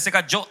सारे पैसे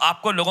का जो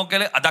आपको लोगों के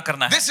लिए अदा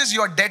करना है. This is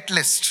your debt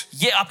list.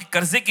 ये आपकी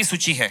कर्जे की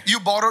सूची है. You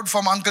borrowed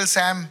from Uncle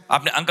Sam.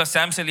 आपने अंकल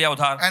सैम से लिया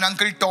उधार. And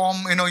Uncle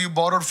Tom, you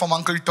boborrowed from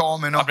Uncle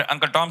Tom, आपने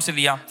अंकल टॉम से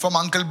लिया. From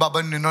Uncle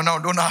Baban, no,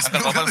 don't ask.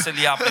 Uncle Babal से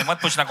लिया. आपने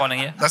मत पूछना कौन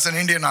है ये. That's an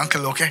Indian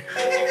uncle, okay?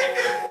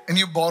 And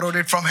you borrowed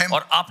it from him.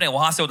 और आपने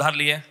वहां से उधार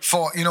लिए.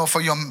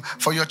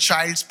 For your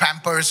child's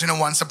pampers,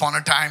 once upon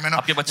a time,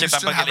 आपके बच्चे you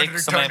still पैम्पर के लिए haven't एक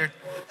समय returned it.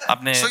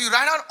 आपने. So you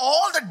write down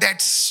all the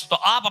debts. तो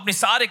आप अपने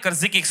सारे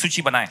कर्जे की एक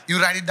सूची बनाएं. You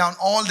write it down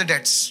all the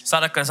debts.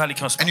 सारा कर्जा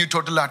लिखें उसमें. And you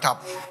total that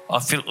up.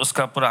 और फिर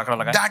उसका पूरा आंकड़ा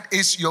लगाएं. That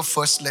is your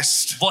first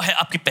list. वो है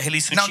आपकी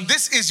पहली सूची. Now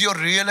this is your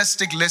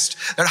realistic list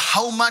that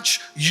how much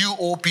you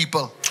owe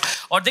people.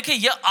 और देखिए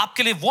ये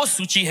आपके लिए वो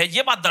सूची है.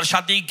 ये बात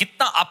दर्शाती है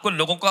कितना आपको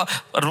लोगों का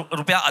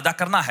रुपया अदा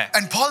करना है.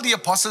 And Paul the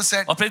apostle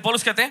said, और फिर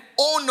पौलुस कहते हैं,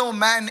 owe no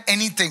man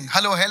anything.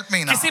 Hello, help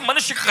me now. किसी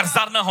मनुष्य का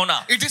कर्जदार न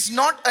होना. It is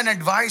not an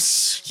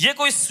advice. ये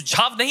कोई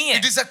सुझाव नहीं है.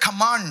 It is a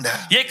command.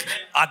 ये एक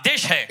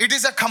आदेश है. It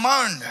is a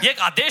command. ये एक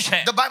आदेश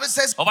है. The Bible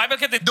says, और बाइबल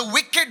कहते हैं, the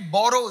wicked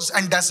borrows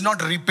and does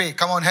not repay.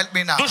 Come on, help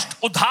me now. दुष्ट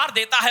उधार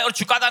देता है और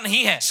चुकाता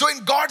नहीं है. So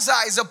in God's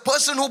eyes, a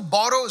person who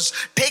borrows,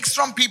 takes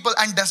from people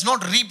and does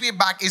not repay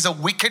back is a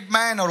wicked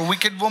man or a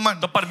wicked woman.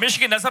 तो परमेश्वर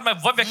की नजर में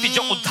वो व्यक्ति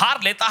जो उधार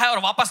लेता है और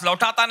वापस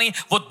लौटाता नहीं,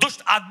 वो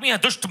दुष्ट आदमी है,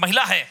 दुष्ट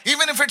महिला है.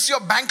 Even if it's your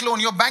bank loan,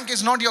 your bank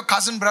is not your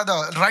cousin brother.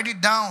 Write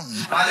it down.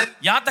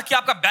 यहाँ तक कि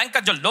आपका बैंक का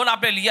जो लोन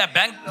आपने लिया है,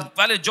 बैंक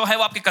वाले जो है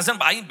वो आपके कजन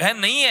भाई बहन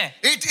नहीं है.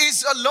 It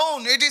is a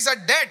loan. It is a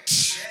debt.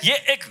 ये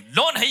एक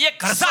लोन है, ये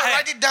कर्जा So है.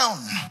 write it down.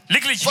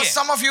 लिख For लीजिए.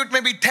 some of you it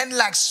may be 10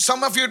 lakhs,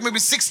 some of you it may be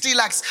 60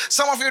 lakhs,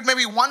 some of you it may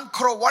be 1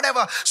 crore,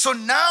 whatever. So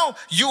now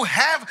you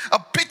have a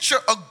picture,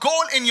 a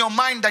goal in your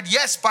mind that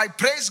yes, by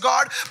praise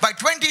God, by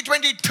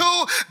 2022,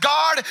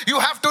 God, you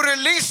have to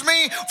release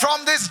me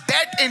from this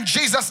debt in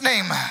Jesus'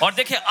 name. और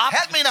देखिए आप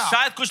Help me now.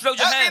 शायद कुछ लोग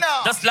जो Help me हैं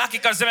now. 10 lakh के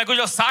कर्जे में, कुछ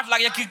लोग 60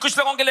 लाख, या कि कुछ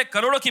लोगों के लिए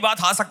करोड़ों की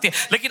बात आ सकती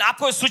है. लेकिन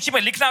आपको इस सूची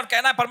में लिखना और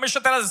कहना है,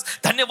 परमेश्वर तेरा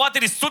धन्यवाद,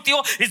 तेरी स्तुति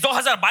हो, इस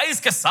 2022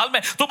 के साल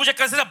में तू मुझे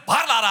कर्जे से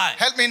बाहर ला रहा है.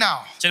 Help me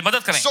now. चलिए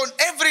मदद करें. So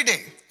every day,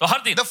 तो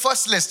हर दिन the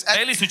first list.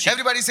 पहली सूची.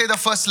 Everybody say the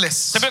first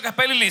list. सभी लोग कहें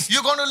पहली list.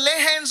 You're going to lay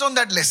hands on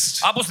that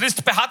list. आप उस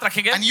लिस्ट पे हाथ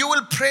रखेंगे And you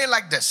will pray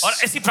like this. और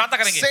ऐसी प्रार्थना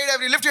करेंगे. Say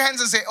it lift your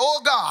hands and say, oh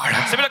God,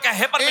 सभी लोग कहें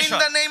हे in परमेश्वर,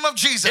 the name of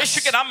Jesus,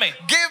 यीशु के नाम में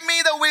give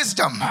me the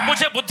wisdom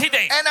मुझे बुद्धि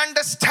दे and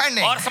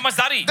understanding, और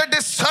समझदारी, the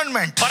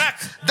discernment,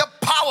 परख, the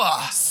power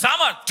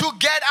सामर्थ, to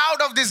get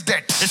out of this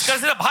debt. इस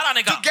कर्जे से बाहर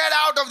आने का, To get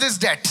out of this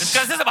debt. इस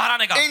कर्जे से बाहर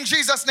आने का, In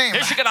Jesus' name.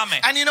 यीशु के नाम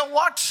में. And you know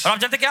what? और आप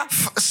जानते क्या?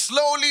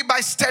 Slowly by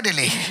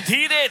steadily,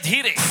 धीरे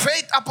धीरे,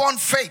 faith upon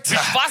faith,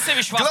 विश्वास से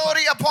विश्वास,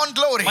 glory upon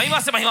glory, महिमा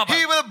से महिमा पर,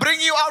 He will bring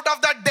you out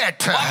of that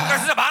debt. वो आपको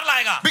कर्जे से बाहर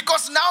लाएगा.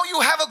 Because now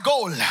you have a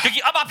goal. क्योंकि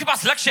अब आपके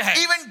पास लक्ष्य है.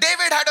 Even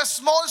David had a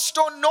small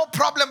stone, no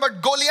problem,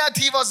 but Goliath,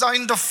 he was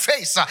in the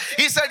face.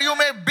 He said, you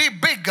may be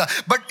big,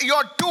 but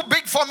you're too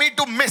big for me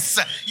to miss.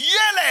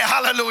 Yele,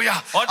 hallelujah.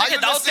 और देखिए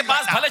दाऊद के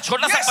पास भले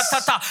छोटा सा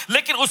पत्थर था,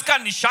 लेकिन उसका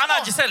निशाना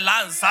जिसे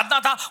साधना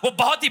था वो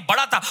बहुत ही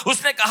बड़ा था.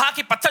 उसने कहा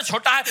कि पत्थर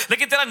छोटा है,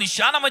 लेकिन तेरा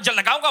निशाना मैं जब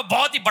लगाऊंगा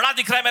बहुत ही बड़ा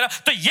दिख रहा है मेरा.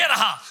 तो ये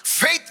रहा.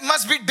 Faith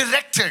must be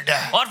directed.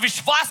 और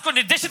विश्वास को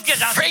निर्देशित किया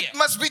जाना Faith चाहिए.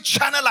 must be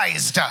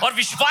channelized. और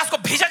विश्वास को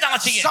भेजा जाना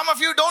चाहिए. Some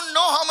of you don't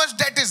know how much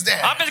debt is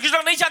there. आप में से कुछ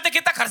लोग नहीं जानते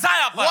कितना खर्चा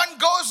है आप पर. One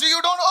goes,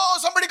 you don't, oh,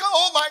 somebody goes,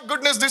 oh my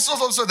goodness, this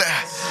was also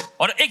there.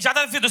 और एक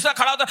जाता है, फिर दूसरा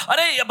खड़ा होता है,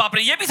 अरे ये बाप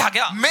रे ये भी था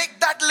क्या? Make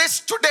that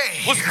list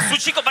today. उस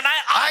सूची को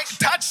बनाए I आज.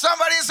 touch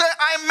somebody and say,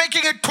 I am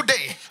making it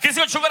today. किसी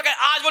को छूकर के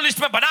आज वो लिस्ट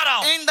में बना रहा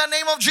हूँ. In the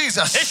name of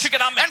Jesus. यीशु के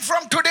नाम में. And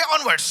from today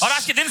onwards, और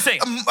आज के दिन से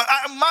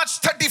March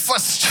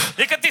 31st,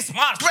 31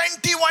 मार्च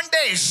 21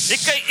 days,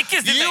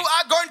 21 दिन you में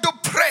are going to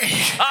pray.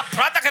 आप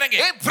प्रार्थना करेंगे.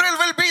 April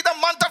will be the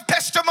month of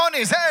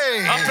testimonies.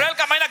 Hey, अप्रैल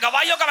का महीना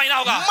गवाहियों का महीना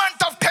होगा.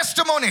 month of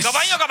testimonies.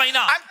 गवाहियों का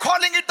महीना. I'm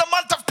calling it the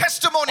month of और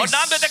testimonies.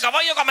 नाम देते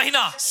गवाहियों का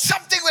महीना.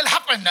 Something will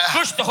happen.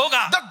 कुछ तो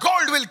होगा. The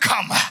gold will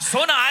come.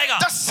 सोना आएगा.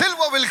 The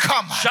silver will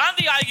come.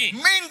 शांति आएगी.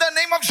 In the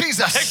name of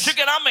Jesus. यीशु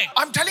के नाम में. में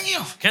I'm telling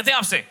you, कहते हैं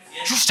आपसे,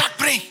 you start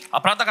praying.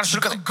 आप प्रार्थना करना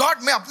शुरू करो।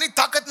 God, मैं अपनी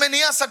ताकत में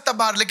नहीं आ सकता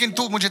बाहर, लेकिन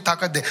तू मुझे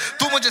ताकत दे,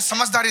 तू मुझे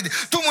समझदारी दे,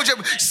 तू मुझे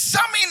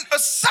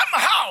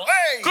somehow,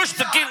 hey,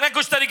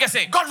 कुछ तरीके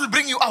से God will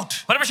bring you out.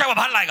 परमेश्वर को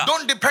बाहर लाएगा।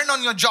 Don't depend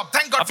on your job.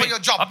 Thank God for your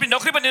job. अपनी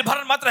नौकरी पर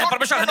निर्भर मत रहे, Don't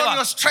परमेश्वर depend on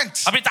your धन्यवाद।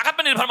 strength. अपनी ताकत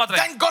पर निर्भर मत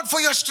रहे, Thank God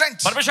for your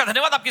strength. परमेश्वर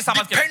धन्यवाद आपकी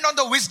सामर्थ के लिए। Depend on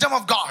the wisdom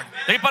of God.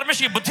 लेकिन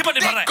परमेश्वर की बुद्धि पर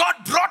निर्भर रहे। God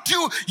brought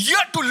you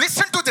here to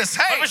listen to this.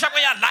 Hey, परमेश्वर को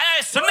यहाँ लाया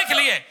है सुनने के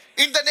लिए,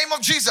 in the name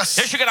of Jesus.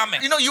 यीशु के नाम में।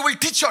 You know, you will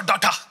teach your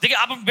daughter. देखिए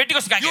आप अपनी बेटी को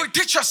You सिखाएंगे, will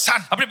teach your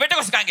son. अपने बेटे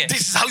को सिखाएंगे,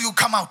 This is how you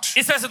come out.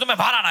 इस तरह से तुम्हें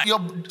बाहर आना है। Your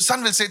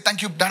son will say,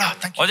 "Thank you, Dada.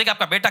 Thank you." और देखिए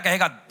आपका बेटा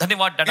कहेगा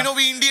धन्यवाद You Dada. know,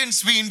 we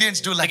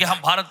Indians do like देखिए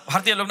हम that.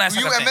 भारतीय लोग ना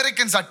ऐसा You करते हैं।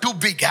 Americans are too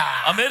big.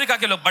 America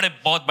के लोग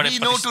बहुत बड़े We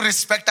know to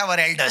respect our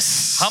elders.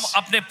 हम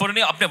अपने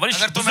पुराने अपने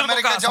वरिष्ठ अगर तुम बुजुर्गों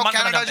अमेरिका का जाओ, सम्मान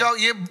करना कनाडा जानते हैं। जाओ,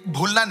 ये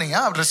भूलना नहीं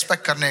है,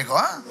 रिस्पेक्ट करने को।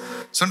 हाँ,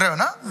 सुन रहे हो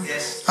ना?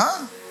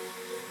 हाँ,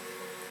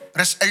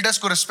 एल्डर्स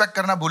को रिस्पेक्ट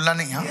करना भूलना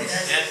नहीं है।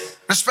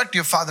 Respect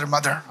your father,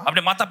 mother.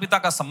 अपने माता पिता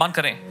का सम्मान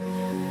करें।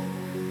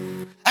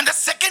 And the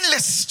second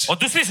list. और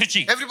दूसरी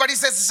सूची, Everybody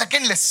says the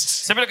second list.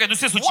 सभी लोग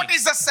दूसरी सूची। What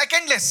is the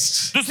second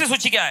list? दूसरी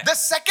सूची क्या है? The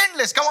second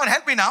list. Come on,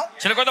 help me now.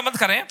 चलो कोई तो मत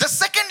करें। The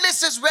second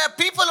list is where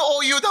people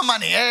owe you the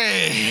money.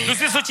 Hey.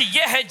 दूसरी सूची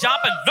ये है जहाँ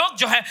पे लोग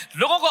जो है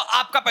लोगों को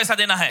आपका पैसा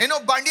देना है। You know,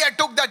 Bandia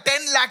took the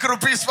 10 lakh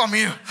rupees from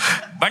you.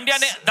 बंडिया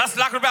ने 10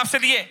 लाख रुपए आपसे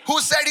लिए। Who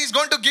said he's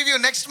going to give you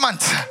next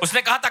month?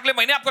 उसने कहा था अगले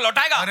महीने आपको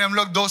लौटाएगा। अरे हम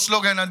लोग दोस्त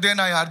लोग हैं ना,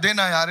 देना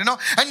यार, you know.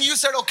 And you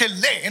said, okay,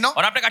 lay, you know.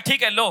 और आपने कहा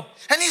ठीक है लो।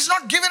 And he's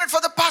not given it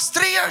for the past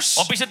 3 years.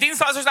 और पिछले 3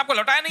 साल से उसने आपको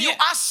लौटाया नहीं You है।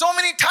 asked so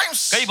many times.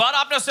 कई बार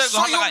आपने उससे So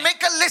गुहार you लगाई।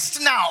 make a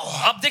list now.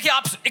 अब देखिए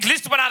आप एक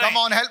लिस्ट बना रहे Come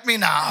हैं। on, help me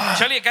now.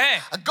 चलिए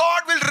कहें।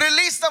 God will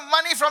release the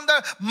money from the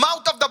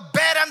mouth of the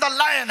bear and the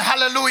lion.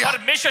 Hallelujah.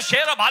 परमेश्वर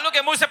शेर और भालू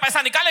के मुंह से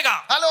पैसा निकालेगा।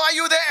 Hello, are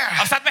you there?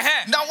 अब साथ में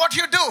है। Now what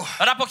you do?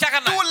 और आपको क्या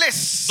करना 2 है?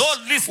 lists. 2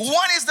 list.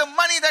 One is the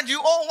money that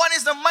you owe, one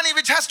is the money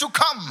which has to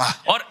come.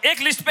 और एक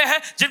लिस्ट में है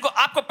जिनको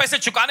आपको पैसे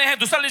चुकाने हैं,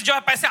 दूसरा लिस्ट जो है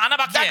पैसे आना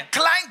बाकी है। That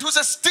client who's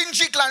a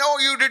stingy client, oh,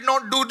 you did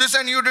not do this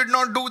and you did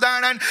not do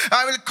that, and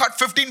I will cut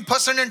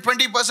 15% and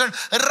 20%.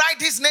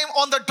 Write his name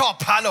on the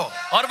top. Hello.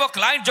 और वो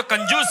client जो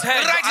कंजूस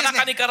है, जो Right, his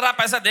आनाकानी कर रहा है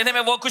पैसा देने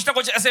में, वो कुछ ना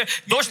कुछ ऐसे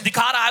दोष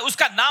दिखा रहा है,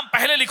 उसका नाम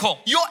पहले लिखो।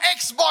 Your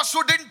ex-boss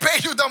who didn't pay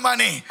you the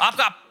money.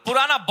 आपका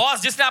पुराना बॉस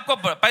जिसने आपको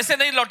पैसे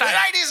नहीं लौटाए,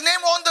 Write his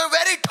name on the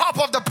very top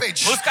of the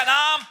page. उसका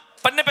नाम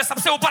पन्ने पे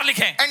सबसे ऊपर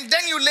लिखें। And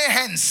then you lay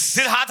hands.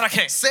 फिर हाथ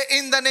रखें। Say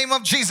in the name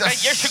of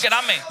Jesus. यीशु के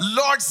नाम में।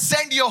 Lord,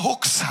 send your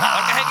hooks.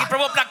 और कहे कि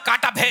प्रभु अपना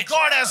कांटा भेज।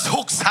 God has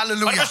hooks.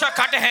 Hallelujah. परमेश्वर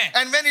कांटे हैं।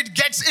 And when it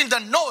gets in the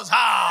nose,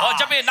 और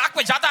जब ये नाक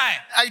में जाता है,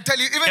 I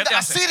tell you, even the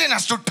Assyrian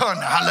has to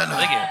turn. Hallelujah.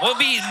 देखिए वो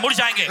भी मुड़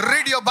जाएंगे।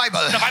 Read your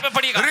Bible. बाइबल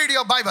पढ़िएगा। Read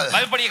your Bible.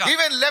 बाइबल पढ़िएगा।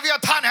 Even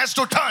Leviathan has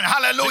to turn.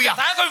 Hallelujah.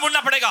 Leviathan को भी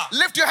मुड़ना पड़ेगा।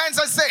 Lift your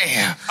hands and say,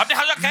 अपने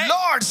हाथ रखें।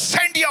 Lord,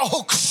 send your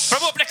hooks.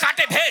 प्रभु अपने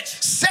कांटे भेज।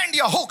 Send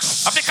your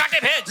hooks. अपने कांटे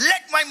भेज।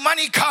 Let my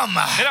money come.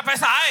 मेरा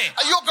पैसा आए।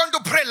 You're going to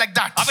pray like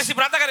that. आप ऐसी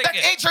प्रार्थना That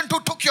करेंगे। agent who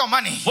took your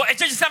money, वो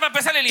एजेंट जिसने अपना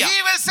पैसा ले लिया,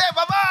 he will say,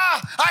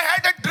 Baba, I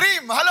had a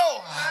dream. Hello.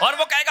 और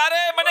वो कहेगा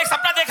अरे मैंने एक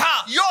सपना देखा।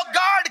 Your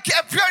God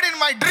appeared in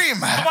my dream.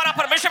 तुम्हारा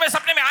परमेश्वर मेरे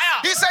सपने में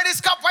आया। He said,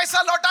 इसका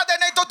पैसा लौटा दे,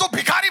 नहीं तो तू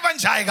भिखारी बन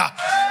जाएगा.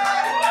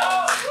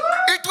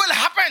 It will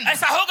happen.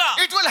 ऐसा होगा।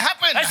 It will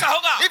happen. ऐसा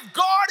होगा। If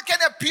God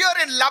can appear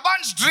in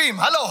Laban's dream,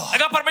 hello,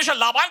 अगर परमेश्वर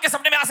लाबान के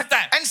सपने में आ सकता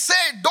है, and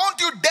say, don't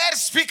you dare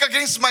speak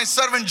against my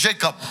servant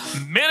Jacob,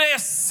 मेरे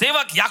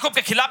सेवक याकूब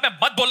के खिलाफ में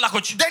मत बोलना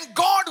कुछ। then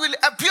God will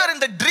appear in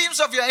the dreams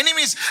of your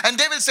enemies and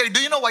they will say,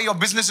 do you know why your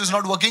business is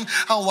not working?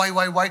 Oh,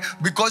 why?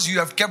 Because you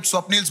have kept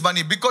Swapnil's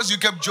money, because you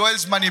kept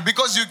Joel's money,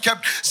 because you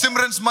kept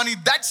Simran's money.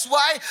 That's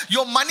why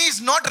your money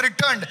is not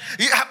returned.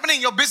 It's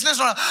happening, your business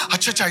not.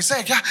 अच्छा ऐसा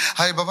है क्या?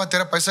 हाय बाबा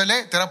तेरा पैसा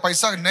ले, तेरा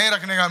पैसा नहीं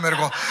रखने का मेरे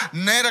को,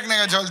 नहीं रखने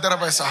का जोल तेरा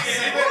पैसा.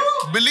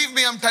 Believe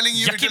me, I'm telling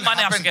you, it यकीन will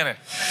माने आपसे happen. कह रहे।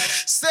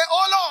 Say,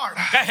 oh Lord,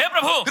 hey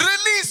Prabhu,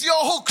 release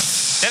your hooks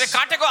तेरे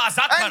कांटे को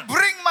आजाद कर and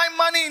bring my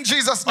money in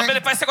Jesus' और name. मेरे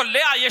पैसे को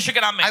ले आ यीशु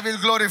के नाम में। I will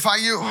glorify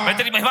you. मैं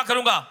तेरी महिमा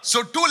करूंगा।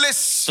 So 2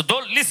 lists. तो 2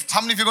 list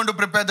How many of you are going to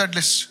prepare that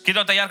list?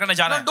 कितनों तैयार करने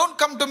जा रहे No, हैं? don't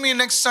come to me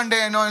next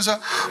Sunday and say,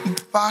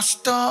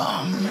 Pastor,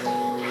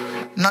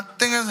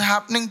 nothing is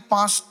happening,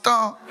 Pastor.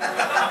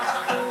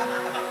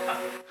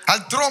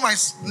 I'll throw my...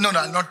 No,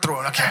 I'll not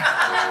throw, okay.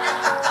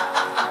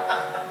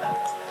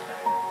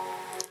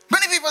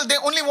 Many people, they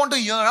only want to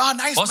hear,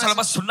 nice बहुत सारे message.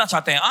 बस सुनना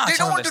चाहते हैं। They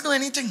अच्छा don't want to संदेश। do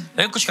anything.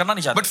 लेकिन कुछ करना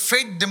नहीं चाहते। But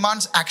faith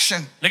demands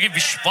action. लेकिन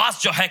विश्वास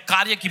जो है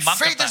कार्य की मांग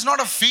Faith करता is है। not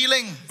a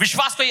feeling.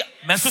 विश्वास को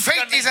महसूस Faith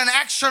करना is an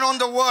action on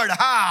the word.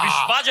 Ha.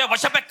 विश्वास जो है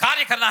वचन पे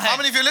कार्य करना है। How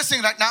many of you are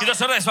listening right now? किधर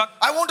सुन रहे हैं इस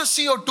वक्त? I want to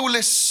see your 2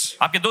 lists.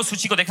 आपके 2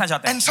 सूची को देखना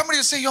चाहते हैं। And somebody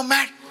will say, you're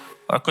mad.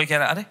 और कोई कह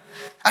रहा है अरे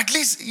At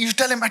least you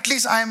tell him, at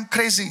least I am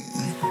crazy.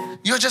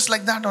 You're just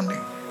like that only.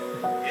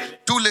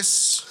 2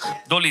 lists.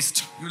 2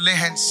 list You lay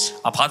hands.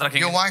 आप हाथ Your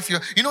रखेंगे wife,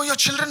 your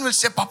children will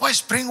say, Papa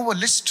is praying over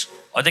list.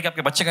 और देखिए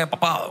आपके बच्चे कहें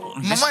पापा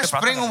list Mama पे is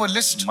प्रार्थना praying कर over रहे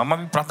हैं। list. मम्मा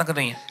भी प्रार्थना कर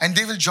रही हैं And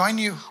they will join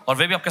you. और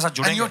वे भी आपके साथ And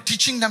जुड़ेंगे you're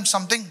teaching them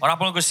something. और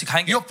आप उनको कुछ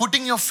सिखाएंगे। You're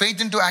putting your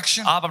faith into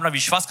action. आप अपना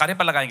विश्वास कार्य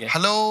पर लगाएंगे।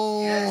 Hello.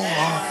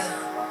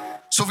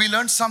 So we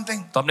learned something,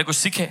 तो हमने कुछ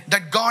सीखे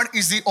that God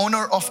is the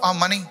owner of our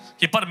money.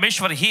 कि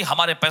परमेश्वर ही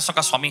हमारे पैसों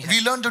का स्वामी है।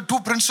 We learned the two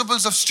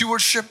principles of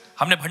stewardship.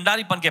 हमने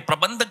भंडारीपन के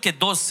प्रबंधक के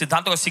दो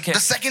सिद्धांतों को सीखे।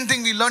 The second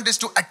thing we learned is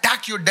to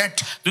attack your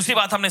debt. दूसरी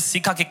बात हमने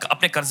सीखा कि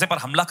अपने कर्जे पर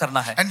हमला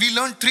करना है। And we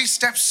learned 3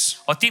 steps.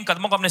 और 3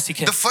 कदमों को हमने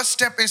सीखे। The first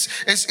step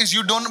is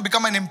you don't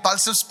become an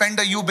impulsive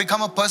spender. You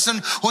become a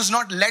person who's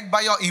not led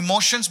by your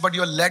emotions, but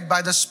you're led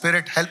by the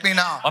Spirit. Help me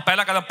now. और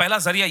पहला कदम, पहला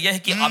जरिया यह है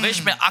कि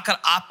आवेश में आकर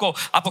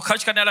आपको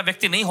खर्च करने वाला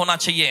व्यक्ति नहीं होना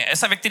चाहिए।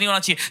 ऐसा व्यक्ति नहीं होना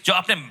चाहिए जो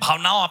अपने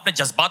भावनाओं, अपने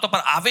जज्बातों पर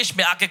आवेश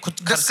में आके खुद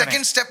The खर्च करे।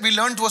 second step we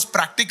learned was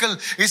practical,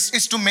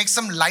 is to make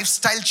some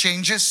lifestyle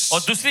changes.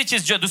 और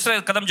दूसरे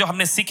कदम जो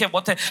हमने सीखे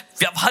वो थे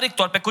व्यावहारिक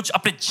तौर पे कुछ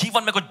अपने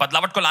जीवन में कुछ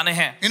बदलावट को लाने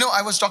हैं। You know,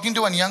 I was talking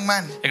to a young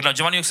man. एक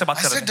नौजवान युवक से बात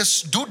I कर said, रहे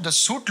थे dude, the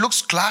suit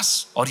looks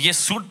class. और ये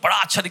सूट बड़ा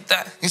अच्छा दिखता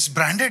है, It's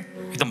branded.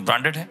 एकदम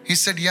ब्रांडेड है। He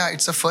said, yeah,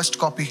 it's a first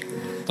copy.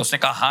 तो उसने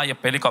कहा हाँ ये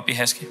पहली कॉपी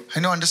है इसकी।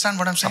 You know, understand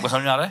what I'm saying? आपको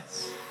समझ में आ रहा है?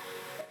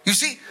 You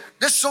see,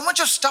 there's so much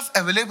of stuff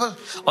available,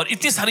 और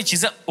इतनी सारी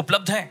चीजें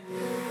उपलब्ध हैं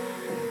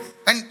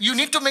and you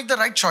need to make the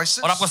right choices.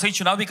 और आपको सही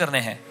चुनाव भी करने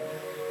हैं।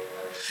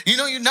 You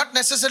know, you not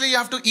necessarily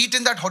have to eat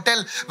in that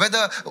hotel where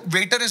the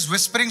waiter is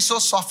whispering so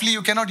softly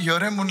you cannot hear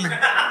him only.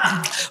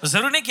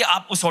 जरूरी नहीं कि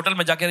आप उस होटल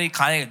में जाकर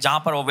खाएं जहां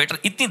पर वो वेटर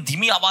इतनी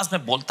धीमी आवाज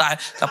में बोलता है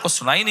कि आपको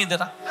सुनाई नहीं दे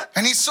रहा।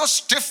 And he's so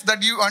stiff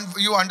that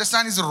you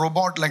understand he's a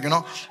robot, like, you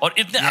know. और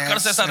इतने अकड़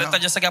से ऐसा you know. रहता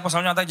है जैसे कि आपको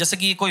समझ में आता है जैसे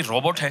कि ये कोई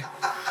रोबोट है।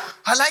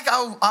 I like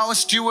how our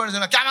stewards,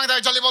 you know, क्या मांगता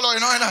है जल्दी बोलो, you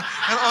know.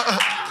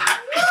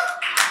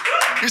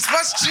 It's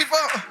much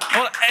cheaper.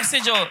 और ऐसे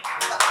जो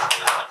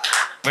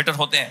वेटर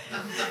होते हैं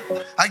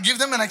I give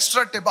them an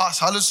extra tip. Ah,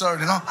 hello sir,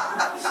 you know.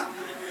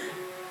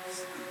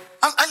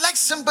 I like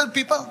simple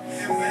people.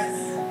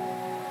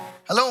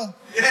 Hello.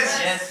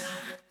 yes.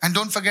 And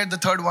don't forget the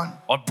third one,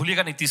 और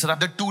भूलिएगा नहीं तीसरा,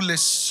 the 2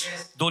 lists.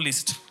 2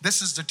 list.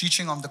 This is the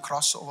teaching of the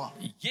crossover.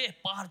 ये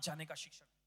पार जाने का शिक्षा।